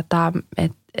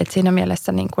 Et siinä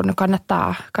mielessä niin kun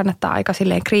kannattaa aika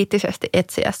silleen kriittisesti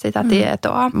etsiä sitä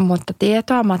tietoa. Mutta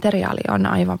tietoa, materiaalia on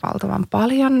aivan valtavan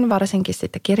paljon, varsinkin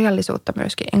sitten kirjallisuutta,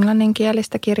 myöskin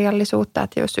englanninkielistä kirjallisuutta.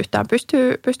 Että jos yhtään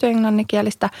pystyy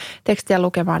englanninkielistä tekstiä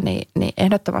lukemaan, niin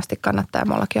ehdottomasti kannattaa.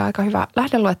 Mullakin on aika hyvä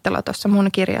lähdeluettelo tuossa mun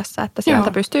kirjassa, että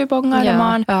sieltä pystyy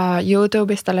bongailemaan.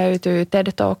 YouTubesta löytyy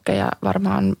TED-talkkeja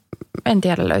varmaan. En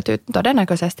tiedä,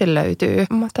 todennäköisesti löytyy,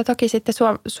 mutta toki sitten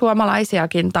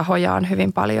suomalaisiakin tahoja on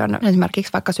hyvin paljon.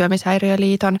 Esimerkiksi vaikka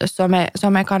Syömishäiriöliiton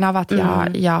somekanavat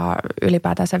ja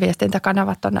ylipäätänsä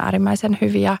viestintäkanavat on äärimmäisen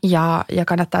hyviä. Ja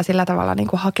kannattaa sillä tavalla niin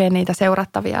kuin hakea niitä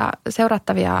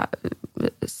seurattavia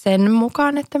sen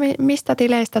mukaan, että mistä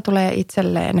tileistä tulee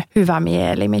itselleen hyvä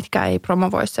mieli, mitkä ei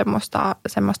promovoi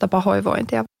semmoista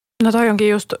pahoinvointia. No toi onkin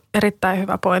just erittäin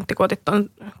hyvä pointti,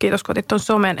 kiitos kun otit ton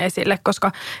somen esille,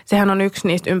 koska sehän on yksi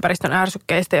niistä ympäristön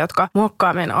ärsykkeistä, jotka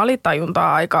muokkaa meidän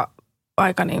alitajuntaa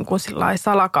aika niin kuin sillai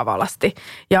salakavalasti.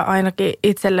 Ja ainakin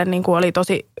itselle niin kuin oli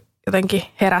tosi jotenkin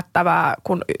herättävää,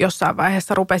 kun jossain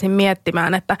vaiheessa rupesin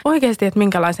miettimään, että oikeasti, että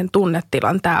minkälaisen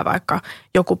tunnetilan tämä vaikka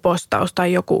joku postaus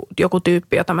tai joku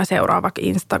tyyppi, jota mä seuraan vaikka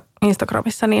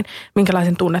Instagramissa, niin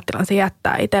minkälaisen tunnetilan se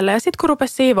jättää itselleen. Ja sitten kun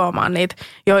rupesi siivoamaan niitä,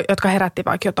 jotka herätti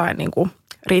vaikka jotain niin kuin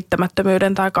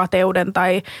riittämättömyyden tai kateuden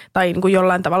tai niin kuin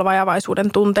jollain tavalla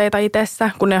vajavaisuuden tunteita itsessä,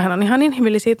 kun nehän on ihan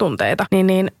inhimillisiä tunteita,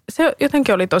 niin se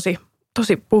jotenkin oli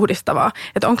tosi puhdistavaa.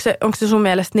 Että onko se sun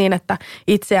mielestä niin, että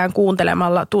itseään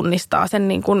kuuntelemalla tunnistaa sen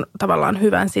niin kuin tavallaan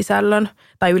hyvän sisällön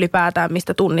tai ylipäätään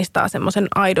mistä tunnistaa semmoisen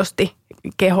aidosti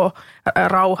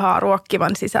rauhaa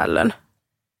ruokkivan sisällön?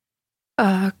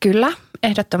 Kyllä,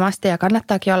 ehdottomasti ja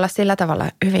kannattaakin olla sillä tavalla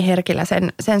hyvin herkillä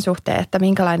sen suhteen, että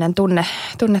minkälainen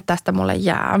tunne tästä mulle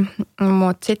jää.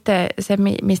 Mutta sitten se,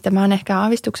 mistä mä oon ehkä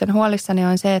aavistuksen huolissani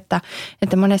on se, että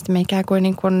monesti me ikään kuin,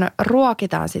 niin kuin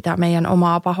ruokitaan sitä meidän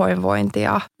omaa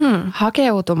pahoinvointia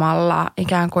hakeutumalla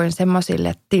ikään kuin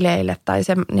semmoisille tileille tai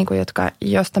se, niin kuin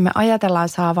josta me ajatellaan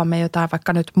saavamme jotain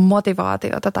vaikka nyt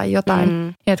motivaatiota tai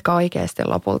jotain, jotka oikeasti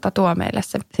lopulta tuo meille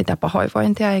sitä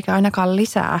pahoinvointia eikä ainakaan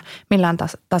lisää millään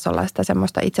tasolla sitä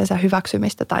semmoista itsensä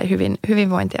hyväksymistä tai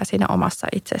hyvinvointia siinä omassa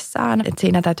itsessään. Et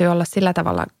siinä täytyy olla sillä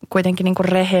tavalla kuitenkin niin kuin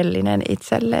rehellinen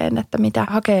itselleen, että mitä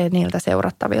hakee niiltä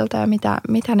seurattavilta ja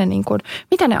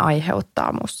mitä ne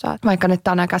aiheuttaa mussa. Vaikka nyt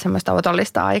tämä on aika semmoista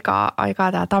otollista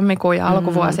aikaa tämä tammikuu ja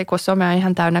alkuvuosi, kun some on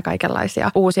ihan täynnä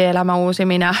kaikenlaisia uusi elämä, uusi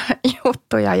minä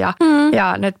juttuja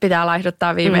ja nyt pitää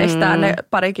laihduttaa viimeistään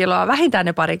vähintään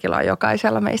ne pari kiloa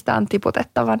jokaisella meistä on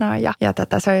tiputettavana ja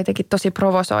tätä se on jotenkin tosi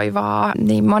provosoivaa.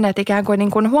 Niin monet ikään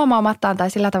kuin huomaamattaan tai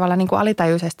sillä tavalla niin kuin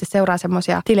alitajuisesti seuraa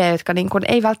semmoisia tilejä, jotka niin kuin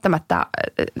ei välttämättä,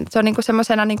 se on niin kuin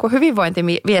semmoisena niin kuin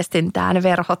hyvinvointiviestintään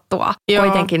verhottua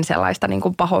kuitenkin sellaista niin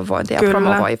kuin pahoinvointia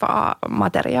promovoivaa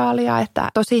materiaalia, että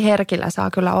tosi herkillä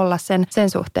saa kyllä olla sen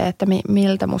suhteen, että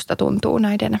miltä musta tuntuu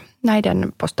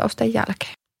näiden postausten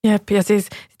jälkeen. Jep, ja siis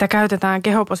sitä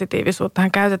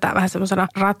kehopositiivisuuttahan käytetään vähän semmoisena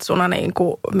ratsuna niin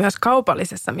kuin myös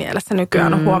kaupallisessa mielessä.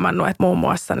 Nykyään on huomannut, että muun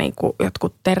muassa niin kuin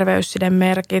jotkut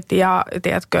terveyssidemerkit ja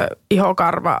tiedätkö,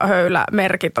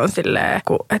 ihokarvahöylämerkit on silleen,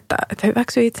 että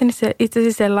hyväksy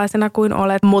itsesi sellaisena kuin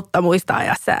olet, mutta muista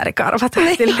ajaa säärikarvat.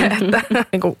 Silleen, että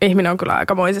niin kuin ihminen on kyllä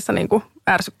aikamoisessa niin kuin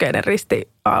ärsykkeiden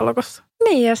ristiaallokossa.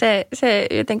 Niin ja se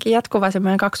jotenkin jatkuva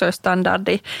semmoinen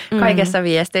kaksoisstandardi kaikessa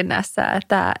viestinnässä,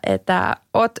 että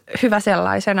oot hyvä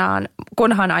sellaisenaan,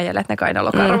 kunhan ajelet ne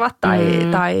kainalokarvat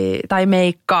tai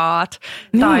meikkaat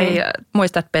tai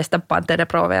muistat pestä Pantene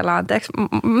Proveella, anteeksi,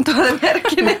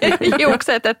 tuotemerkkinen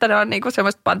hiukset, että ne on niinku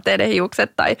semmoiset Pantene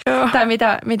hiukset tai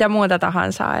mitä muuta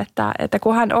tahansa, että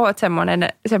kunhan oot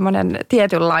semmoinen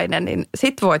tietynlainen, niin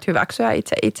sit voit hyväksyä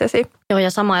itsesi. Joo,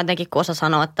 ja sama jotenkin, kun osa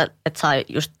sanoo, että sai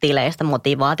just tileistä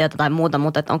motivaatiota tai muuta,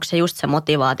 mutta että onko se just se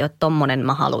motivaatio, että tommonen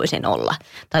mä haluaisin olla.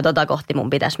 Tai kohti mun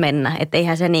pitäisi mennä. Että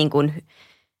eihän se niin kuin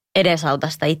edesauta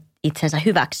sitä itsensä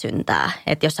hyväksyntää.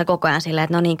 Että jos sä koko ajan silleen,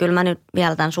 että no niin, kyllä mä nyt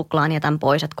vielä tämän suklaan jätän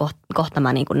pois, että kohta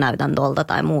mä niin kuin näytän tolta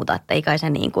tai muuta. Että ei kai se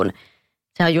niin kuin,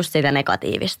 se on just sitä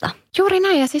negatiivista. Juuri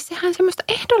näin, ja siis sehän semmoista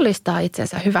ehdollistaa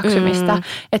itsensä hyväksymistä.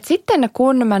 Että sitten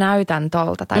kun mä näytän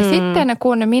tolta, tai sitten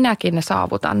kun minäkin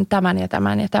saavutan tämän ja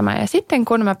tämän ja tämän, ja sitten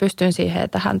kun mä pystyn siihen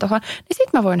tähän tohon, niin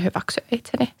sit mä voin hyväksyä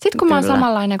itseni. Sitten kun mä oon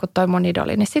samanlainen kuin toi mun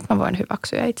idoli, niin sit mä voin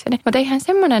hyväksyä itseni. Mutta eihän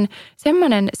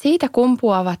semmoinen siitä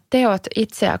kumpuavat teot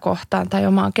itseä kohtaan tai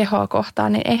omaa kehoa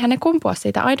kohtaan, niin eihän ne kumpua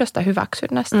siitä aidosta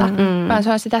hyväksynnästä, vaan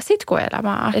se on sitä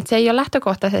sitkuelämää. Että se ei ole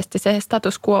lähtökohtaisesti, se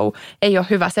status quo ei ole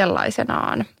hyvä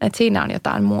sellaisenaan. Että siinä on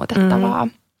jotain muutettavaa.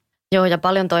 Joo, ja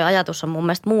paljon toi ajatus on mun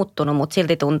mielestä muuttunut, mutta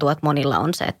silti tuntuu, että monilla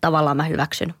on se, että tavallaan mä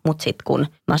hyväksyn, mutta sitten kun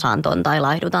mä saan ton tai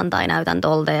laihdutan tai näytän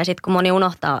tolta. Ja sitten kun moni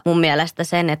unohtaa mun mielestä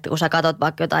sen, että kun sä katot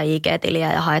vaikka jotain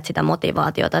IG-tiliä ja haet sitä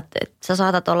motivaatiota, että sä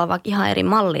saatat olla vaikka ihan eri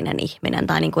mallinen ihminen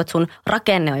tai niin kuin, että sun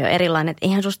rakenne on jo erilainen, että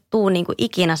eihän susta tuu niin kuin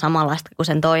ikinä samanlaista kuin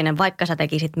sen toinen, vaikka sä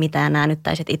tekisit mitään ja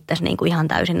näännyttäisit itsesi niin kuin ihan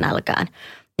täysin nälkään.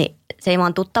 Niin se ei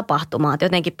vaan tule tapahtumaan, että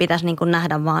jotenkin pitäisi niin kuin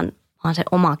nähdä vaan se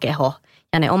oma keho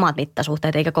ja ne omat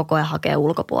mittasuhteet, eikä koko ajan hakea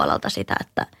ulkopuolelta sitä,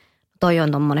 että toi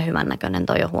on tommonen hyvän näköinen,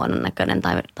 toi on huonon näköinen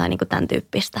tai niin kuin tämän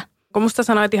tyyppistä. Kun musta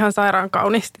sanoit ihan sairaan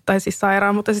kauniisti, tai siis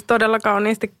sairaan, mutta siis todella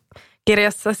kauniisti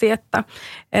kirjassasi,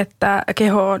 että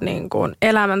keho on niin kuin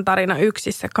elämäntarina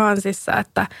yksissä kansissa,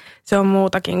 että se on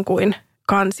muutakin kuin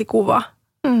kansikuva.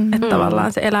 Että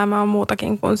tavallaan se elämä on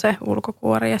muutakin kuin se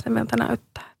ulkokuori ja se miltä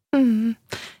näyttää.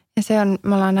 Ja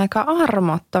me ollaan aika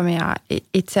armottomia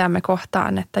itseämme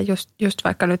kohtaan, että just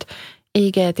vaikka nyt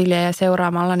IG-tilejä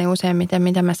seuraamalla, niin useimmiten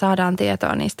mitä me saadaan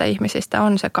tietoa niistä ihmisistä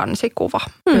on se kansikuva.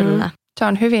 Kyllä. Se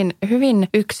on hyvin, hyvin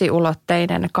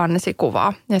yksiulotteinen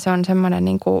kansikuva ja se on semmoinen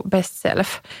niin kuin best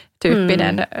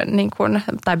self-tyyppinen niin kuin,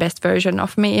 tai best version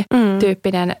of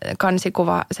me-tyyppinen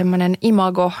kansikuva, semmoinen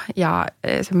imago ja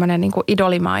semmoinen niin kuin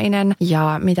idolimainen.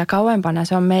 Ja mitä kauempana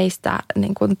se on meistä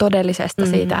niin kuin todellisesta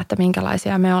siitä, että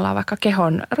minkälaisia me ollaan vaikka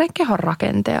kehon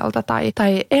rakenteelta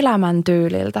tai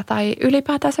elämäntyyliltä tai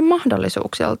ylipäätään sen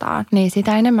mahdollisuuksiltaan, niin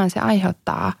sitä enemmän se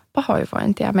aiheuttaa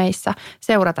pahoinvointia meissä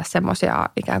seurata semmoisia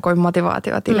ikään kuin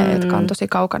motivaatiotilejä, jotka on tosi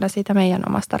kaukana siitä meidän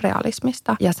omasta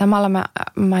realismista. Ja samalla mä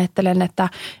ajattelen, että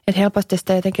helposti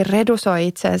sitä jotenkin redusoi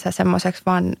itseensä semmoiseksi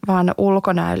vaan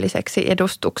ulkonäölliseksi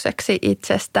edustukseksi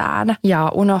itsestään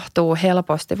ja unohtuu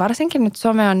helposti. Varsinkin nyt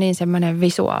some on niin semmoinen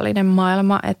visuaalinen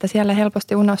maailma, että siellä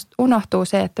helposti unohtuu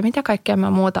se, että mitä kaikkea me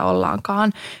muuta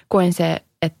ollaankaan kuin se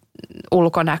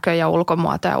ulkonäkö ja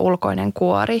ulkomuoto ja ulkoinen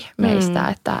kuori meistä,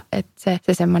 että se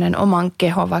semmoinen oman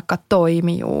kehon vaikka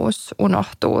toimijuus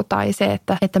unohtuu tai se,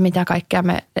 että mitä kaikkea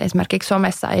me esimerkiksi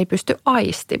somessa ei pysty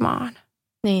aistimaan.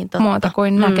 Niin, totta. Muuta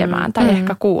kuin näkemään tai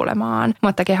ehkä kuulemaan.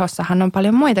 Mutta kehossahan on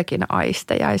paljon muitakin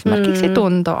aisteja, esimerkiksi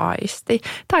tuntoaisti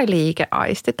tai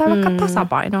liikeaisti tai vaikka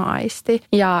tasapainoaisti.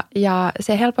 Ja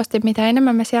se helposti, mitä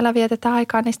enemmän me siellä vietetään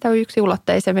aikaa, niin sitä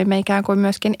yksiulotteisemmin me ikään kuin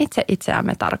myöskin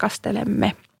itseämme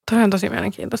tarkastelemme. Toi on tosi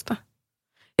mielenkiintoista.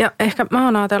 Ja ehkä mä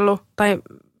oon ajatellut, tai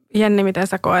Jenni, miten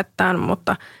sä koet tämän,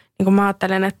 mutta niin kuin mä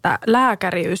ajattelen, että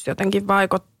lääkäriys jotenkin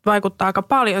vaikuttaa aika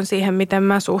paljon siihen, miten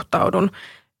mä suhtaudun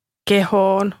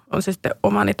kehoon, on se sitten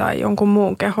omani tai jonkun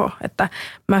muun keho, että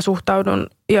mä suhtaudun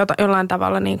jollain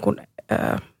tavalla niin kuin,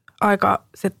 aika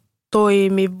se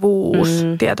toimivuus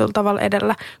tietyllä tavalla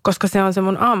edellä, koska se on se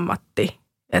mun ammatti.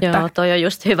 Että joo, toi on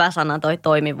just hyvä sana, toi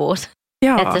toimivuus.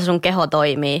 Joo. Että se sun keho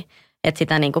toimii, että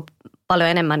sitä niin kuin paljon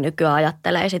enemmän nykyään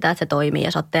ajattelee sitä, että se toimii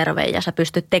ja sä oot terve ja sä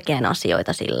pystyt tekemään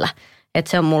asioita sillä.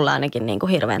 Että se on mulle ainakin niin kuin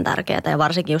hirveän tärkeää ja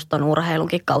varsinkin just ton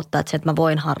urheilunkin kautta, että se, että mä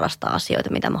voin harrastaa asioita,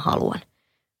 mitä mä haluan.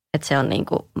 Että se on niin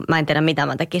kuin, mä en tiedä mitä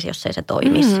mä tekisin, jos ei se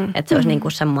toimisi. Että se olisi niin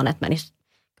kuin semmoinen, että menisi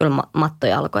kyllä matto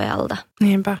jalkojen alta.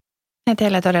 Niinpä. Ja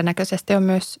teillä todennäköisesti on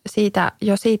myös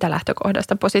siitä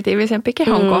lähtökohdasta positiivisempi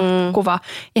kehonkuva.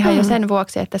 Ihan jo sen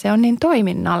vuoksi, että se on niin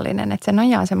toiminnallinen, että se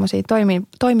nojaa semmoisiin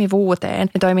toimivuuteen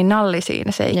ja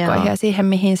toiminnallisiin seikkoihin ja siihen,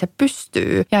 mihin se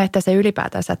pystyy. Ja että se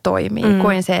ylipäätänsä toimii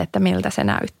kuin se, että miltä se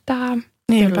näyttää.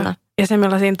 Niinpä. Kyllä. Ja se,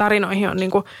 millaisiin tarinoihin on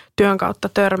niin kuin työn kautta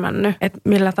törmännyt, että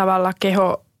millä tavalla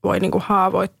keho voi niin kuin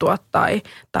haavoittua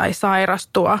tai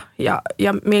sairastua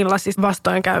ja millaisista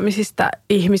vastoinkäymisistä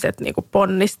ihmiset niin kuin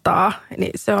ponnistaa.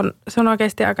 Niin se on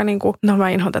oikeasti aika, niin kuin, no mä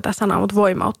inhoan tätä sanaa, mutta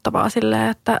voimauttavaa silleen,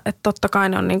 että totta kai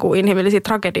ne on niin kuin inhimillisiä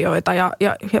tragedioita ja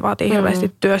vaatii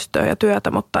hirveästi työstöä ja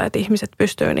työtä, mutta että ihmiset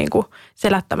pystyy niin kuin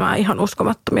selättämään ihan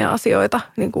uskomattomia asioita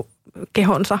niin kuin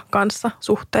kehonsa kanssa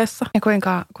suhteessa. Ja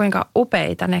kuinka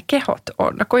upeita ne kehot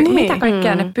on. Mitä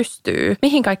kaikkea ne pystyy,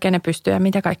 mihin kaikkea ne pystyy ja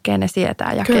mitä kaikkea ne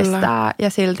sietää ja kestää ja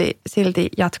silti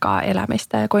jatkaa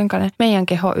elämistä. Ja kuinka meidän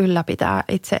keho ylläpitää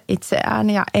itseään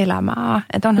ja elämää.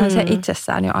 Että onhan se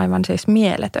itsessään jo aivan siis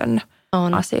mieletön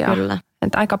asia. Kyllä.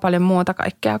 Että aika paljon muuta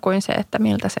kaikkea kuin se, että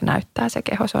miltä se näyttää se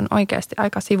keho. Se on oikeasti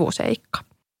aika sivuseikka.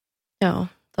 Joo,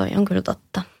 toi on kyllä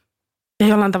totta. Ja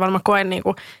jollain tavalla mä koen, niin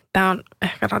kuin, tämä on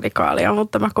ehkä radikaalia,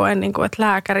 mutta mä koen, niin kuin, että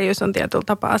lääkäriys on tietyllä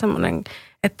tapaa semmoinen,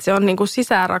 että se on niin kuin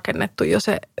sisäänrakennettu jo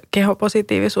se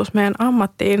kehopositiivisuus meidän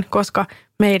ammattiin, koska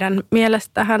meidän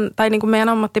mielestähän, tai niin kuin meidän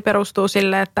ammatti perustuu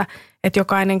sille, että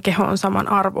jokainen keho on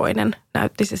samanarvoinen,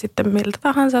 näytti se sitten miltä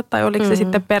tahansa, tai oliko se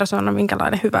sitten persoona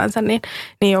minkälainen hyvänsä, niin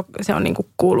se on niin kuin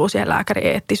kuuluu siihen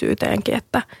lääkärieettisyyteenkin,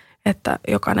 että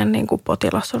jokainen niin kuin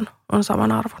potilas on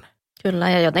samanarvoinen. Kyllä,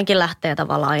 ja jotenkin lähtee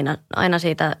tavallaan aina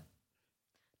siitä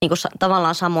niin kuin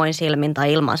tavallaan samoin silmin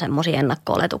tai ilman semmoisia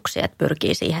ennakko-oletuksia, että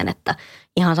pyrkii siihen, että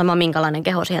ihan sama minkälainen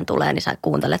keho siihen tulee, niin sä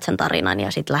kuuntelet sen tarinan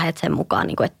ja sitten lähet sen mukaan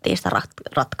niin kuin etsii sitä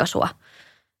ratkaisua.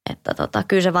 Että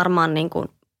kyllä se varmaan niin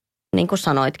kuin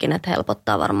sanoitkin, että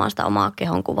helpottaa varmaan sitä omaa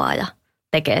kehonkuvaa ja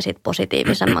tekee sitten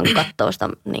positiivisemman kattoista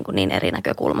niin eri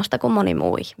näkökulmasta kuin moni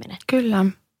muu ihminen. Kyllä.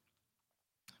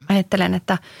 Mä ajattelen,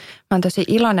 että mä oon tosi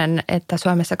iloinen, että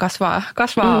Suomessa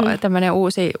kasvaa tämmöinen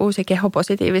uusi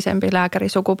kehopositiivisempi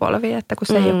lääkärisukupolvi, että kun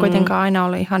se ei ole kuitenkaan aina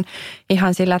ollut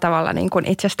ihan sillä tavalla niin kuin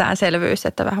itsestäänselvyys,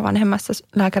 että vähän vanhemmassa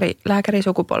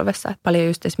lääkärisukupolvessa, että paljon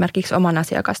just esimerkiksi oman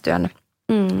asiakastyön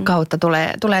kautta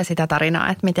tulee sitä tarinaa,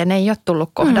 että miten ei ole tullut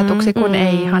kohdatuksi, kun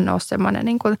ei ihan ole semmoinen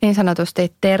niin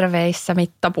sanotusti terveissä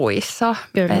mittapuissa.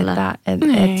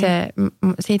 Että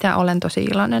siitä olen tosi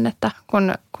iloinen, että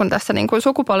kun tässä niin kuin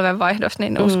sukupolvenvaihdos,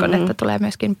 niin uskon, että tulee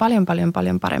myöskin paljon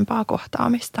parempaa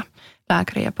kohtaamista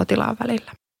lääkärin ja potilaan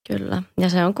välillä. Kyllä. Ja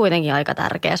se on kuitenkin aika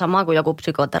tärkeä. Sama kuin joku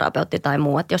psykoterapeutti tai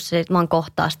muu. Että jos se vaan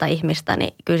kohtaa sitä ihmistä,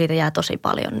 niin kyllä siitä jää tosi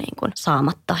paljon niin kuin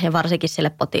saamatta. Ja varsinkin sille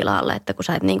potilaalle, että kun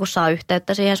sä et niin kuin saa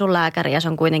yhteyttä siihen sun lääkäriin ja se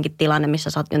on kuitenkin tilanne, missä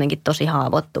sä oot jotenkin tosi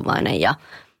haavoittuvainen ja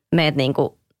meet niin kuin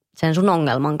sen sun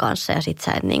ongelman kanssa ja sit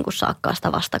sä et niin kuin saakaan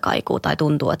sitä vastakaikua tai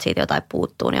tuntuu, että siitä jotain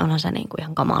puuttuu, niin onhan se niin kuin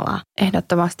ihan kamalaa.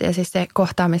 Ehdottomasti ja siis se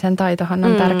kohtaamisen taitohan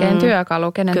on tärkein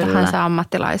työkalu, kenen tahansa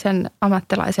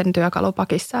ammattilaisen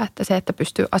työkalupakissa, että se, että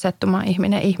pystyy asettumaan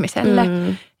ihminen ihmiselle,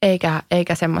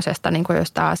 eikä semmoisesta niin kuin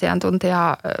jostain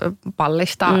asiantuntijaa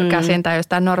pallista käsin tai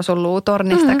jostain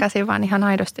norsunluutornista käsin, vaan ihan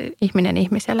aidosti ihminen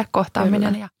ihmiselle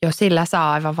kohtaaminen. Ja jo sillä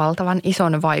saa aivan valtavan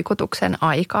ison vaikutuksen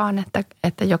aikaan,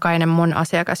 että jokainen mun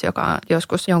asiakas, joka on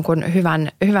joskus jonkun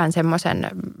hyvän semmoisen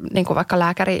niin kuin vaikka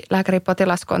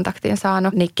lääkäri-potilaskontaktin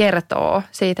saanut, niin kertoo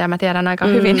siitä. Ja mä tiedän aika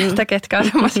hyvin, että ketkä on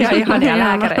semmoisia ihania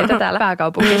lääkäreitä täällä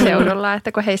pääkaupunkiseudulla,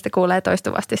 että kun heistä kuulee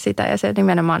toistuvasti sitä ja se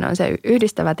nimenomaan on se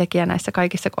yhdistävä tekijä näissä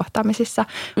kaikissa kohtaamisissa,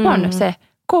 on se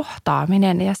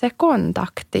kohtaaminen ja se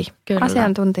kontakti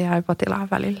asiantuntijan ja potilaan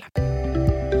välillä.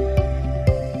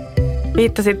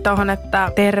 Viittasit tuohon,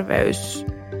 että terveys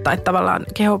tai tavallaan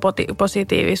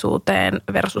kehopositiivisuuteen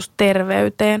versus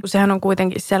terveyteen. Sehän on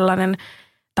kuitenkin sellainen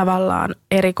tavallaan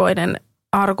erikoinen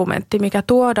argumentti, mikä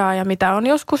tuodaan ja mitä on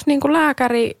joskus niin kuin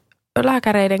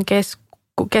lääkäreiden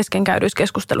kesken käydyissä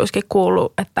keskusteluissakin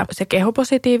kuullut, että se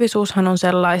kehopositiivisuushan on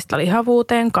sellaista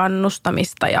lihavuuteen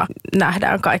kannustamista ja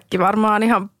nähdään kaikki varmaan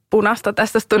ihan punasta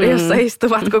tässä studiossa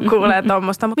istuvat, kun kuulee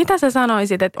tuommoista. Mitä sä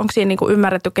sanoisit, että onko siinä niinku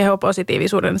ymmärretty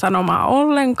kehopositiivisuuden sanomaa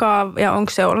ollenkaan ja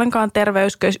onko se ollenkaan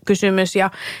terveyskysymys ja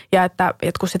että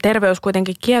kun se terveys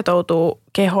kuitenkin kietoutuu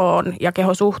kehoon ja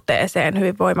kehosuhteeseen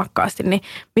hyvin voimakkaasti, niin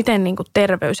miten niinku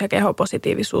terveys ja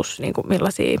kehopositiivisuus, niinku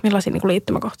millaisia niinku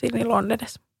liittymäkohtia niillä on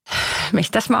edes?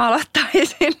 Mistäs mä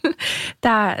aloittaisin?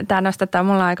 Tämä nostattaa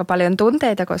mulla aika paljon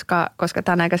tunteita, koska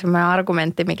tämä on aika semmoinen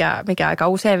argumentti, mikä aika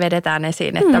usein vedetään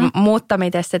esiin, että mutta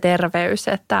miten se terveys,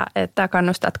 että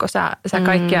kannustatko sä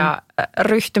kaikkia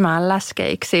ryhtymään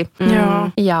läskeiksi.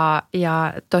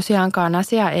 Ja tosiaankaan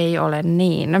asia ei ole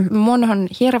niin. Mun on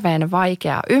hirveän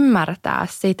vaikea ymmärtää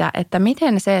sitä, että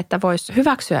miten se, että voisi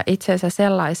hyväksyä itsensä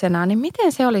sellaisena, niin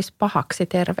miten se olisi pahaksi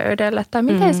terveydelle tai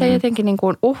miten se jotenkin niin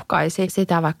kuin uhkaisi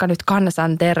sitä vaikka nyt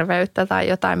kansanterveyttä tai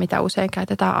jotain, mitä usein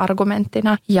käytetään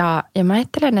argumenttina. Ja mä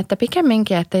ajattelen, että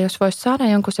pikemminkin, että jos voisi saada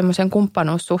jonkun semmoisen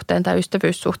kumppanuussuhteen tai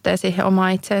ystävyyssuhteen siihen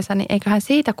omaan itseensä, niin eiköhän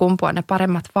siitä kumpua ne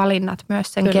paremmat valinnat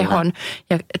myös sen kehon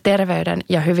ja terveyden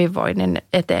ja hyvinvoinnin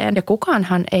eteen. Ja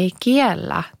kukaanhan ei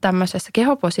kiellä tämmöisessä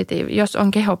jos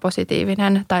on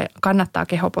kehopositiivinen tai kannattaa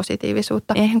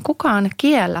kehopositiivisuutta, eihän kukaan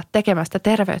kiellä tekemästä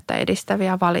terveyttä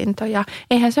edistäviä valintoja.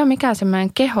 Eihän se ole mikään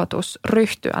semmoinen kehotus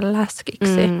ryhtyä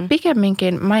läskiksi.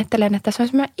 Pikemminkin mä ajattelen, että se on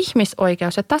semmoinen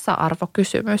ihmisoikeus ja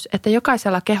tasa-arvokysymys, että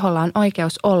jokaisella keholla on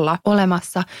oikeus olla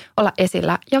olemassa, olla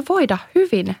esillä ja voida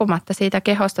hyvin huomatta siitä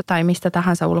kehosta tai mistä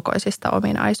tahansa ulkoisista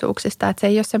ominaisuuksista. Että se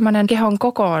ei ole semmoinen kehon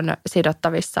kokoon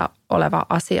sidottavissa oleva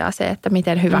asia se, että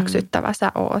miten hyväksyttävä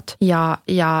sä oot.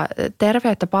 Ja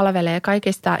terveyttä palvelee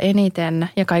kaikista eniten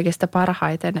ja kaikista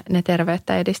parhaiten ne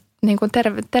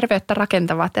terveyttä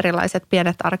rakentavat erilaiset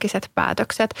pienet arkiset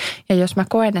päätökset. Ja jos mä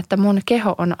koen, että mun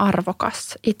keho on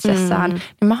arvokas itsessään,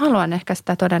 niin mä haluan ehkä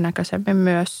sitä todennäköisemmin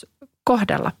myös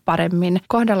kohdella paremmin,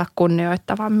 kohdella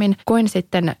kunnioittavammin kuin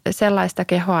sitten sellaista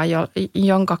kehoa,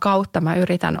 jonka kautta mä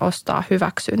yritän ostaa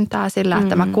hyväksyntää sillä,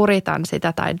 että mä kuritan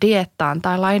sitä tai dieettaan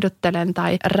tai laiduttelen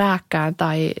tai rääkkään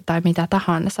tai mitä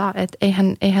tahansa. Et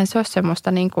eihän se ole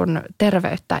semmoista niin kuin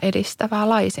terveyttä edistävää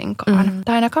laisinkaan.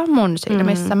 Tai ainakaan mun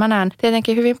silmissä. Mä näen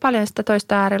tietenkin hyvin paljon sitä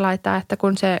toista äärilaitaa, että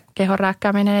kun se kehon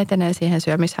rääkkääminen etenee siihen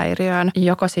syömishäiriöön,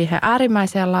 joko siihen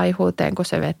äärimmäiseen laihuuteen, kun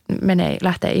se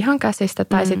lähtee ihan käsistä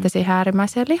tai sitten siihen siihen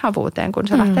äärimmäiseen lihavuuteen, kun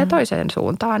se lähtee toiseen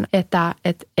suuntaan. Että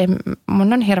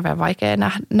mun on hirveän vaikea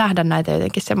nähdä näitä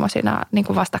jotenkin semmoisina niin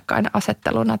kuin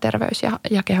vastakkainasetteluna terveys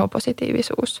ja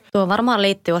kehopositiivisuus. Tuo varmaan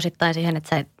liittyy osittain siihen, että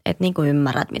sä et niin kuin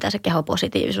ymmärrät, mitä se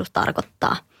kehopositiivisuus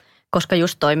tarkoittaa. Koska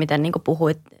just toi, miten niin kuin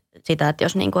puhuit sitä, että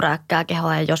jos niin kuin rääkkää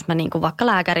kehoa ja jos me niin kuin vaikka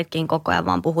lääkäritkin koko ajan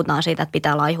vaan puhutaan siitä, että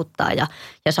pitää laihuttaa ja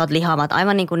sä oot lihavat,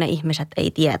 aivan niin kuin ne ihmiset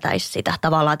ei tietäisi sitä.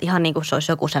 Tavallaan, että ihan niin kuin se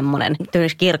olisi joku semmoinen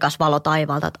kirkas valo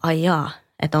taivaalta, että ai jaa,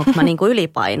 että onko mä niin kuin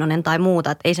ylipainoinen tai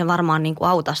muuta. Että ei se varmaan niin kuin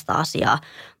auta sitä asiaa,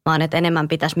 vaan että enemmän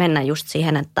pitäisi mennä just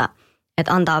siihen, että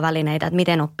antaa välineitä, että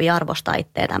miten oppii arvostaa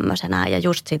itseä tämmöisenä ja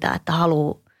just sitä, että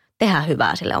haluaa tehdä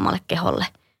hyvää sille omalle keholle.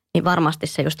 Niin varmasti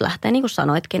se just lähtee, niin kuin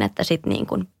sanoitkin, että sitten niin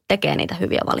kuin tekee niitä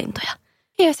hyviä valintoja.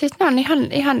 Ja siis ne on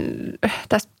ihan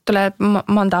tästä tulee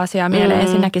monta asiaa mieleen.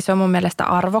 Ensinnäkin se on mun mielestä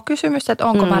arvokysymys, että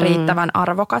onko mä riittävän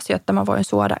arvokas, jotta mä voin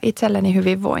suoda itselleni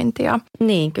hyvinvointia.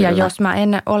 Niin, kyllä. Ja jos mä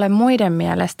en ole muiden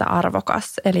mielestä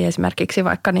arvokas, eli esimerkiksi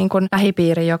vaikka niin kuin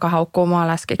lähipiiri, joka haukkuu mua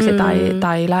läskiksi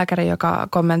tai lääkäri, joka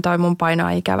kommentoi mun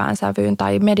painoa ikävään sävyyn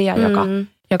tai media,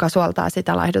 joka suoltaa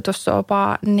sitä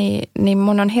laihdutussoopaa, niin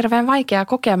mun on hirveän vaikea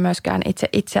kokea myöskään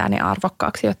itseäni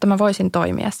arvokkaaksi, jotta mä voisin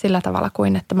toimia sillä tavalla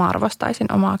kuin, että mä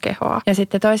arvostaisin omaa kehoa. Ja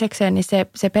sitten toisekseen, niin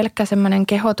se pelkkä semmoinen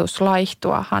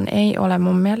kehotuslaihtuahan ei ole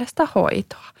mun mielestä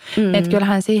hoitoa. Että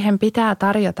kyllähän siihen pitää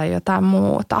tarjota jotain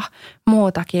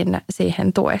muutakin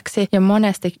siihen tueksi. Ja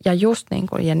monesti, ja just niin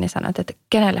kuin Jenni sanoi, että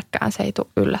kenellekään se ei tule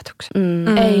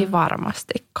yllätyksen. Ei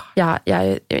varmastikaan.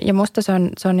 Ja musta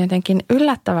se on jotenkin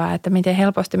yllättävää, että miten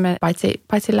helposti me,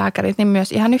 paitsi lääkärit, niin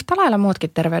myös ihan yhtä lailla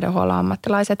muutkin terveydenhuollon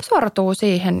ammattilaiset sortuu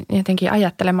siihen jotenkin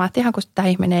ajattelemaan, että ihan kuin tämä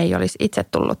ihminen ei olisi itse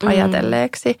tullut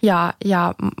ajatelleeksi.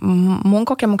 Ja mun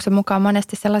kokemuksen mukaan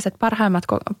monesti sellaiset parhaimmat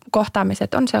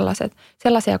kohtaamiset on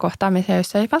sellaisia kohtaamisia,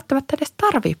 joissa ei välttämättä edes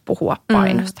tarvitse puhua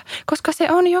painosta, koska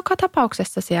se on joka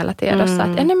tapauksessa siellä tiedossa.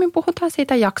 Että ennemmin puhutaan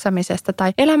siitä jaksamisesta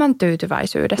tai elämän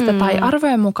tyytyväisyydestä tai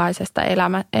arvojen mukaisesta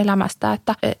elämästä,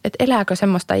 että elääkö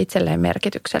semmoista itselleen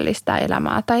merkityksellistä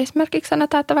elämää. Tai esimerkiksi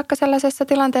sanotaan, että vaikka sellaisessa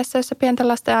tilanteessa, jossa pienten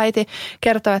lasten äiti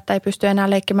kertoo, että ei pysty enää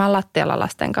leikkimään lattialla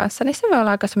lasten kanssa, niin se voi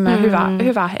olla aika semmoinen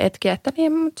hyvä hetki, että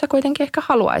niin, mutta sä kuitenkin ehkä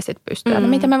haluaisit pystyä. No,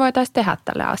 mitä me voitaisiin tehdä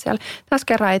tälle asialle? Tässä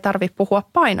kerran ei tarvitse puhua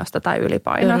painosta tai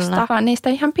ylipainosta, vaan niistä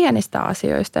ihan pienistä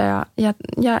asioista ja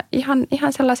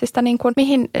ihan sellaisista niin kuin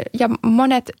mihin, ja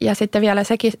monet, ja sitten vielä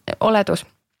sekin oletus,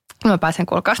 mä pääsen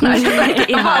kuulkaas naisen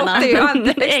vauhtiin,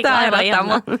 anteeksi, tämä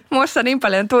aiheuttaa muussa niin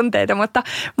paljon tunteita,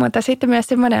 mutta sitten myös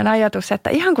semmoinen ajatus, että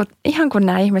ihan kun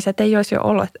nämä ihmiset ei olisi jo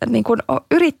ollut, niin kuin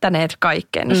yrittäneet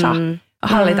kaikkensa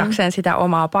hallitakseen sitä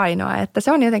omaa painoa, että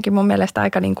se on jotenkin mun mielestä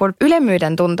aika niin kuin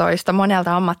ylemmyyden tuntoista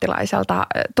monelta ammattilaiselta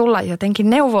tulla jotenkin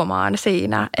neuvomaan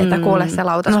siinä, että kuule se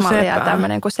lautasmalli ja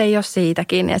tämmöinen, kun se ei ole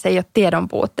siitäkin ja se ei ole tiedon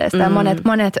puutteesta ja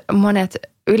monet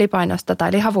ylipainosta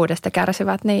tai lihavuudesta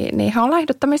kärsivät, niin he on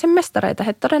laihduttamisen mestareita.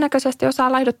 He todennäköisesti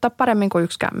osaa laihduttaa paremmin kuin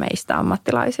yksikään meistä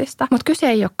ammattilaisista. Mutta kyse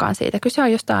ei olekaan siitä. Kyse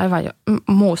on jostain aivan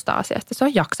muusta asiasta. Se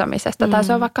on jaksamisesta tai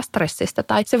se on vaikka stressistä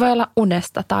tai se voi olla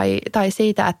unesta tai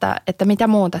siitä, että mitä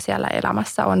muuta siellä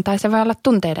elämässä on. Tai se voi olla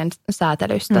tunteiden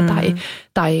säätelystä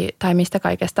tai mistä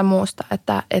kaikesta muusta.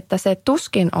 Että se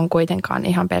tuskin on kuitenkaan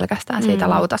ihan pelkästään siitä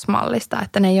lautasmallista.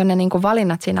 Että ne ei ole ne niin kuin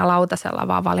valinnat siinä lautasella,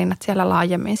 vaan valinnat siellä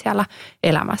laajemmin siellä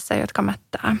elämässä, jotka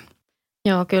mättää.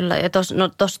 Joo, kyllä. Ja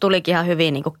tuossa tulikin ihan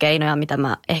hyviä niin kuin keinoja, mitä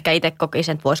mä ehkä itse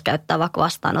kokisin, että voisi käyttää vaikka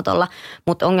vastaanotolla.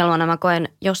 Mutta ongelmana mä koen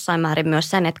jossain määrin myös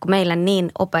sen, että kun meillä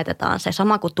niin opetetaan se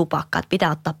sama kuin tupakka, että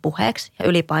pitää ottaa puheeksi ja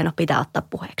ylipaino pitää ottaa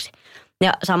puheeksi.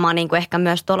 Ja sama niin kuin ehkä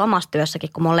myös tuolla omassa työssäkin,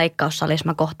 kun mä oon leikkaussalissa,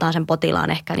 mä kohtaan sen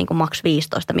potilaan ehkä niin kuin maks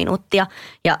 15 minuuttia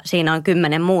ja siinä on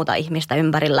 10 muuta ihmistä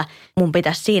ympärillä. Mun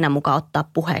pitäisi siinä mukaan ottaa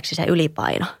puheeksi se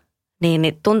ylipaino.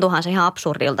 Niin tuntuuhan se ihan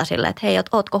absurdilta silleen, että hei,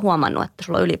 ootko huomannut, että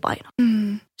sulla on ylipaino?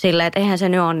 Silleen, että eihän se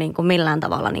nyt ole niin kuin millään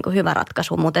tavalla niin kuin hyvä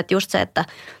ratkaisu, mutta just se, että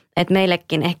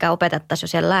meillekin ehkä opetettaisiin jo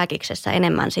siellä lääkiksessä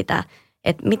enemmän sitä,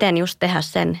 että miten just tehdä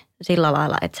sen sillä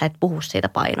lailla, että sä et puhu siitä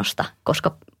painosta,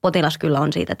 koska potilas kyllä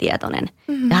on siitä tietoinen.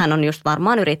 Ja hän on just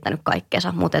varmaan yrittänyt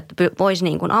kaikkensa, mutta että voisi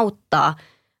niin kuin auttaa,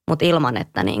 mutta ilman,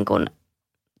 että niin kuin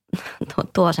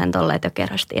tuo sen tolleen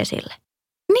tökerösti esille.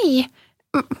 Niin.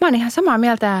 Mä oon ihan samaa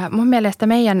mieltä. Mun mielestä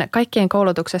meidän kaikkien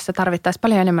koulutuksessa tarvittaisiin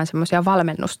paljon enemmän semmoisia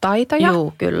valmennustaitoja.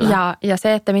 Joo, kyllä. Ja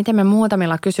se, että miten me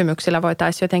muutamilla kysymyksillä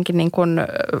voitaisiin jotenkin niin kuin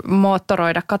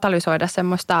moottoroida, katalysoida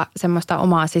semmoista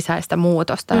omaa sisäistä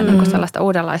muutosta ja niin kuin sellaista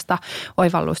uudenlaista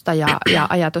oivallusta ja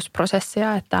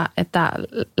ajatusprosessia. Että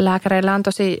lääkäreillä on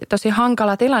tosi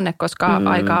hankala tilanne, koska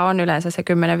aikaa on yleensä se 10-15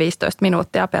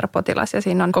 minuuttia per potilas ja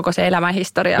siinä on koko se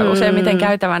elämänhistoria useimmiten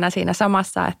käytävänä siinä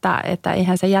samassa, että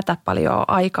eihän se jätä paljon ole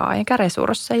aikaa eikä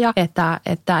resursseja,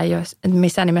 että ei ole,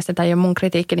 missään nimessä tämä ei ole mun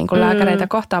kritiikki niin kuin lääkäreitä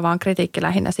kohtaan, vaan kritiikki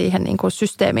lähinnä siihen niin kuin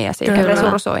systeemiin ja siihen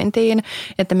resursointiin,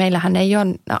 että meillähän ei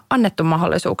ole annettu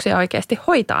mahdollisuuksia oikeasti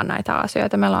hoitaa näitä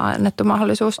asioita. Meillä on annettu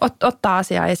mahdollisuus ottaa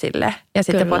asia esille ja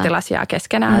sitten potilas jää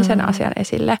keskenään sen asian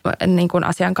esille niin kuin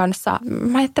asian kanssa.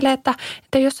 Mä ajattelen, että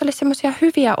jos olisi semmoisia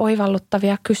hyviä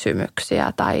oivalluttavia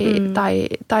kysymyksiä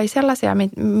tai sellaisia,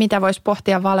 mitä voisi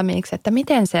pohtia valmiiksi, että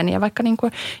miten sen ja vaikka niin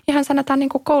kuin, ihan sanotaan niin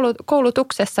kuin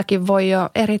koulutuksessakin voi jo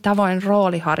eri tavoin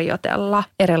rooliharjoitella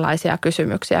erilaisia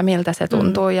kysymyksiä, miltä se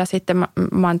tuntuu ja sitten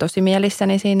mä oon tosi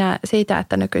mielissäni siitä,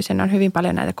 että nykyisin on hyvin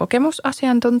paljon näitä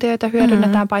kokemusasiantuntijoita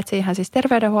hyödynnetään paitsi ihan siis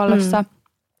terveydenhuollossa,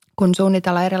 kun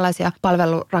suunnitellaan erilaisia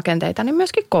palvelurakenteita, niin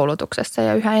myöskin koulutuksessa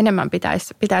ja yhä enemmän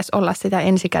pitäisi olla sitä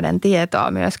ensikäden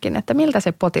tietoa myöskin, että miltä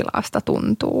se potilaasta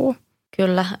tuntuu.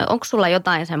 Kyllä. Onko sulla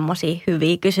jotain semmoisia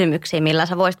hyviä kysymyksiä, millä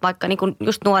sä voisit vaikka niin kuin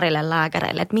just nuorille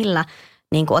lääkäreille, että millä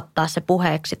niin kuin ottaa se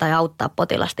puheeksi tai auttaa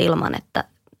potilasta ilman, että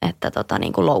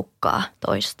niin kuin loukkaa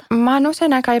toista? Mä oon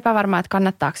usein aika epävarma, että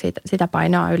kannattaako sitä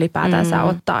painoa ylipäätänsä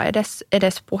ottaa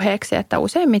edes puheeksi, että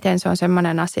useimmiten se on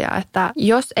semmoinen asia, että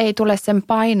jos ei tule sen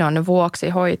painon vuoksi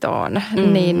hoitoon,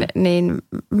 niin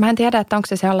mä en tiedä, että onko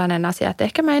se sellainen asia, että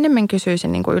ehkä mä enemmän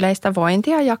kysyisin niin kuin yleistä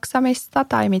vointia, jaksamista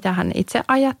tai mitä hän itse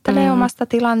ajattelee omasta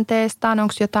tilanteestaan,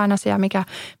 onko jotain asiaa,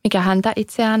 mikä häntä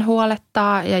itseään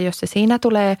huolettaa ja jos se siinä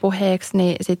tulee puheeksi,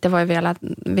 niin sitten voi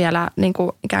vielä niin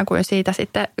kuin ikään kuin siitä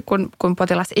sitten, kun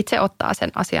potilas itse ottaa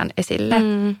sen asian esille.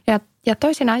 Ja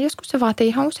toisinaan joskus se vaatii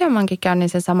ihan useammankin käynnin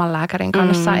sen saman lääkärin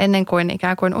kanssa ennen kuin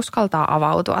ikään kuin uskaltaa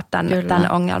avautua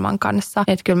tämän ongelman kanssa.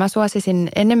 Että kyllä mä suosisin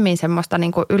ennemmin semmoista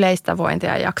niin kuin yleistä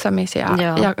vointia ja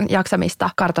jaksamista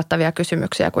kartoittavia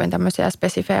kysymyksiä kuin tämmöisiä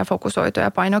spesifejä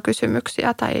fokusoituja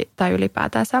painokysymyksiä tai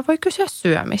ylipäätään voi kysyä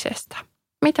syömisestä.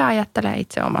 Mitä ajattelee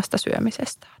itse omasta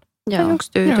syömisestään? Tai onko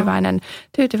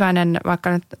tyytyväinen vaikka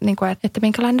nyt, niin kuin, että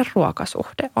minkälainen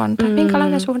ruokasuhde on tai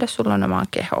minkälainen suhde sulla on omaan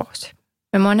kehoosi.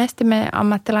 Monesti me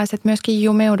ammattilaiset myöskin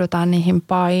jumeudutaan niihin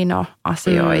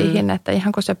painoasioihin, että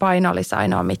ihan kun se paino olisi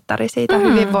ainoa mittari siitä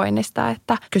hyvinvoinnista,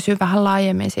 että kysyy vähän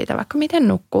laajemmin siitä vaikka miten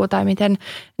nukkuu tai miten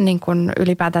niin kuin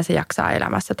ylipäätään se jaksaa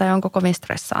elämässä tai onko kovin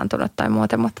stressaantunut tai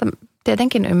muuten, mutta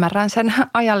tietenkin ymmärrän sen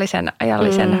ajallisen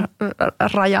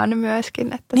rajan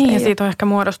myöskin. Että niin ja siitä on ehkä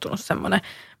muodostunut semmoinen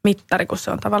mittari, kun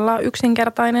se on tavallaan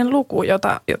yksinkertainen luku,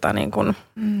 jota niin kuin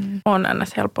on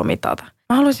ennäs helppo mitata.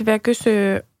 Mä haluaisin vielä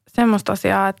kysyä semmoista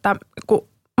asiaa, että kun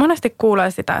monesti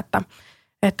kuulee sitä,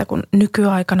 että kun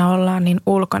nykyaikana ollaan niin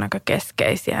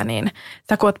ulkonäkökeskeisiä, niin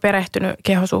sä kun oot perehtynyt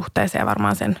kehosuhteeseen ja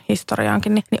varmaan sen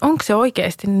historiaankin, niin onko se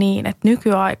oikeasti niin, että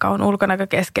nykyaika on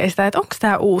ulkonäkökeskeistä, että onko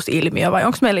tämä uusi ilmiö vai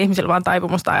onko meillä ihmisillä vaan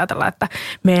taipumusta ajatella, että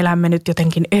me elämme nyt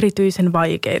jotenkin erityisen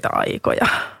vaikeita aikoja?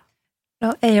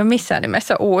 No ei ole missään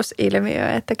nimessä uusi ilmiö,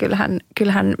 että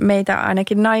kyllähän meitä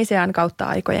ainakin naisiaan kautta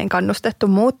aikojen kannustettu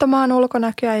muuttamaan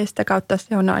ulkonäköä ja sitä kautta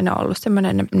se on aina ollut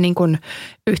semmoinen, niin kuin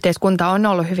yhteiskunta on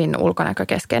ollut hyvin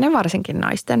ulkonäkökeskeinen varsinkin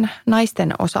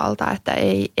naisten osalta, että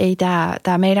ei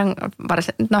tämä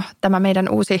meidän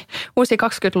uusi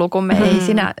 20-lukumme ei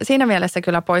siinä mielessä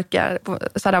kyllä poikkea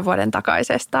 100 vuoden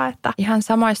takaisesta, että ihan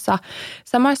samoissa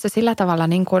sillä tavalla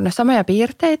niin kuin samoja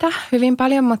piirteitä hyvin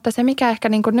paljon, mutta se mikä ehkä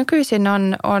niin kuin nykyisin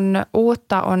on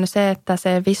uutta on se, että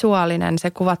se visuaalinen,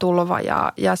 se kuvatulva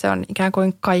ja se on ikään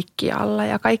kuin kaikkialla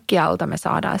ja kaikkialta me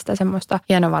saadaan sitä semmoista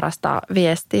hienovarasta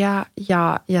viestiä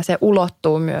ja se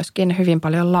ulottuu myöskin hyvin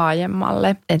paljon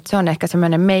laajemmalle. Että se on ehkä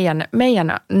semmoinen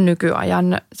meidän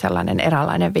nykyajan sellainen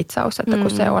eräänlainen vitsaus, että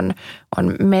kun se on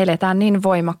me eletään niin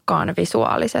voimakkaan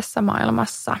visuaalisessa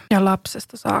maailmassa. Ja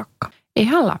lapsesta saakka.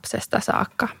 Ihan lapsesta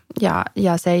saakka.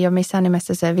 Ja se ei ole missään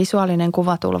nimessä se visuaalinen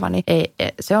kuvatulva, niin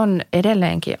se on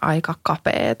edelleenkin aika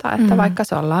kapeeta. Että vaikka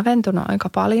se on laventunut aika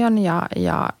paljon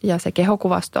ja se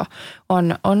kehokuvasto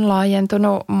on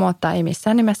laajentunut, mutta ei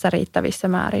missään nimessä riittävissä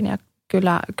määrin. Ja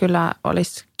kyllä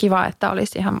olisi kiva, että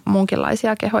olisi ihan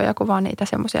muunkinlaisia kehoja kuin vaan niitä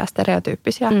semmoisia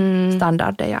stereotyyppisiä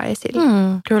standardeja esillä.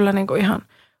 Kyllä niin kuin ihan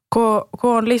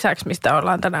koon lisäksi, mistä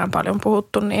ollaan tänään paljon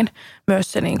puhuttu, niin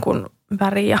myös se niin kuin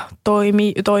väri ja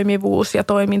toimivuus ja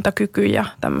toimintakyky ja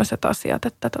tämmöiset asiat,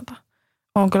 että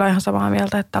olen kyllä ihan samaa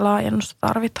mieltä, että laajennusta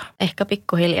tarvitaan. Ehkä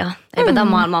pikkuhiljaa. Eipä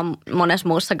tämä maailma on monessa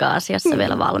muussakaan asiassa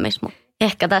vielä valmis, mutta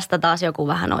ehkä tästä taas joku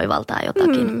vähän oivaltaa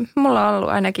jotakin. Mulla on ollut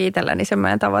ainakin itselläni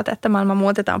semmoinen tavoite, että maailma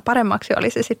muutetaan paremmaksi,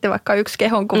 olisi sitten vaikka yksi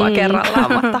kehonkuva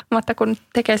kerrallaan, mutta kun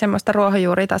tekee semmoista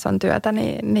ruohonjuuritason työtä,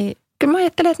 niin kyllä kyllä mä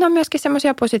ajattelen, että ne on myöskin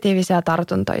semmoisia positiivisia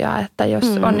tartuntoja, että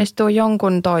jos onnistuu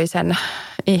jonkun toisen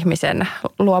ihmisen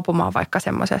luopumaan vaikka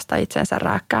semmoisesta itsensä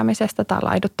rääkkäämisestä tai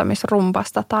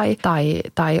laiduttamisrumpasta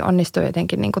tai onnistuu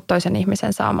jotenkin niin kuin toisen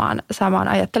ihmisen saamaan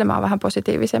ajattelemaan vähän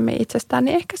positiivisemmin itsestään,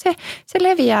 niin ehkä se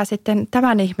leviää sitten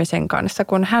tämän ihmisen kanssa,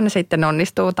 kun hän sitten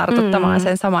onnistuu tartuttamaan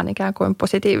sen saman ikään kuin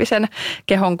positiivisen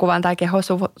kehonkuvan tai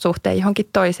kehosuhteen johonkin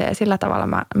toiseen. Sillä tavalla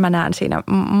mä näen siinä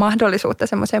mahdollisuutta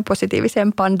semmoiseen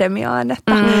positiiviseen pandemiaan,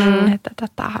 että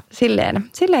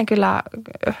silleen kyllä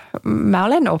mä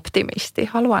olen optimisti.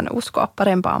 Haluan uskoa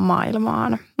parempaan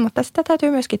maailmaan, mutta sitä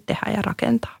täytyy myöskin tehdä ja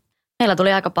rakentaa. Meillä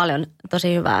tuli aika paljon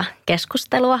tosi hyvää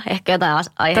keskustelua. Ehkä jotain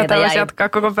aiheita tätä voisi jatkaa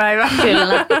koko päivän.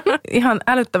 Kyllä. Ihan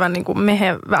älyttömän niin kuin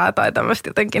mehevää tai tämmöistä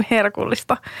jotenkin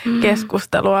herkullista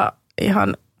keskustelua.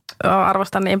 Ihan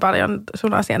arvostan niin paljon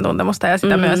sun asiantuntemusta ja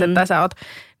sitä myös, että sä oot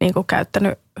niin kuin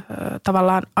käyttänyt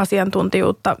tavallaan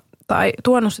asiantuntijuutta tai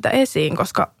tuonut sitä esiin,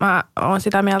 koska mä oon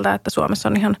sitä mieltä, että Suomessa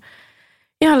on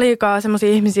ihan liikaa semmoisia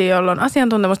ihmisiä, joilla on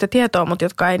asiantuntemusta ja tietoa, mutta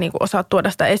jotka ei niinku osaa tuoda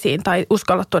sitä esiin tai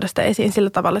uskalla tuoda sitä esiin sillä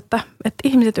tavalla, että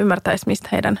ihmiset ymmärtäisivät, mistä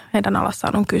heidän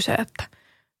alassaan on kyse. Että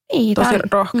tosi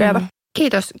rohkeata.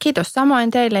 Kiitos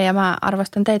samoin teille ja mä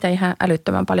arvostan teitä ihan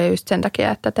älyttömän paljon just sen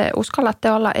takia, että te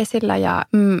uskallatte olla esillä ja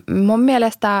mun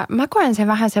mielestä mä koen sen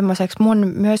vähän semmoiseksi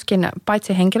mun myöskin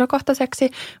paitsi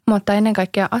henkilökohtaiseksi, mutta ennen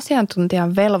kaikkea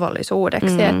asiantuntijan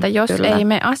velvollisuudeksi, että jos ei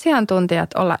me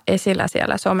asiantuntijat olla esillä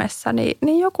siellä somessa,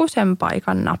 niin joku sen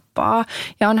paikan nappaa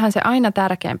ja onhan se aina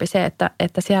tärkeämpi se,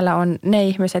 että siellä on ne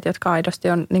ihmiset, jotka aidosti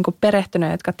on niin kuin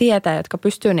perehtyneet, jotka tietää, jotka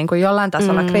pystyy niin kuin jollain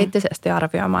tasolla kriittisesti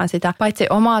arvioimaan sitä, paitsi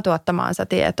omaa tuottamaan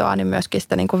tietoa, niin myöskin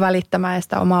sitä niin kuin välittämään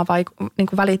sitä omaa niin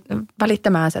kuin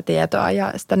välittämäänsä tietoa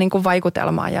ja sitä niin kuin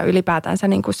vaikutelmaa ja ylipäätänsä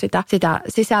niin kuin sitä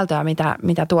sisältöä,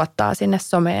 mitä tuottaa sinne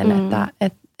someen.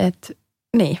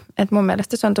 Että mun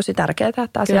mielestä se on tosi tärkeää,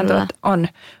 että asiantuntijat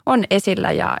on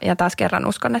esillä ja taas kerran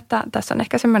uskon, että tässä on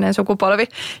ehkä semmoinen sukupolvi,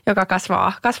 joka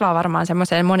kasvaa varmaan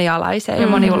semmoiseen monialaiseen ja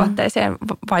moniulotteiseen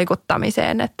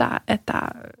vaikuttamiseen, että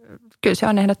kyllä se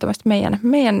on ehdottomasti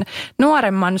meidän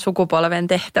nuoremman sukupolven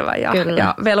tehtävä ja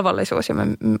velvollisuus ja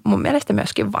mun mielestä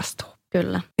myöskin vastuu.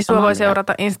 Kyllä. Sua voi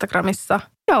seurata Instagramissa.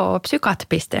 Joo,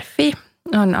 psykat.fi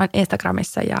on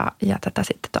Instagramissa ja tätä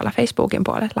sitten tuolla Facebookin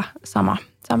puolella sama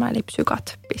eli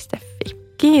psykat.fi.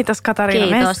 Kiitos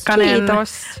Katariina Meskanen.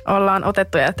 Kiitos. Ollaan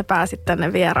otettuja, että pääsit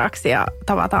tänne vieraaksi ja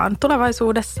tavataan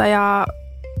tulevaisuudessa ja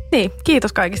niin,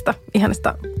 kiitos kaikista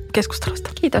ihanista keskustelusta.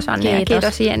 Kiitos Anja ja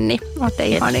kiitos Jenni. Olette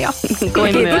ihania.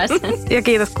 Kuin myös. Ja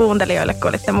kiitos kuuntelijoille, kun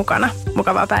olitte mukana.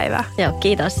 Mukavaa päivää. Joo,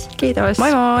 kiitos. Kiitos.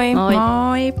 Moi moi.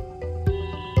 Moi.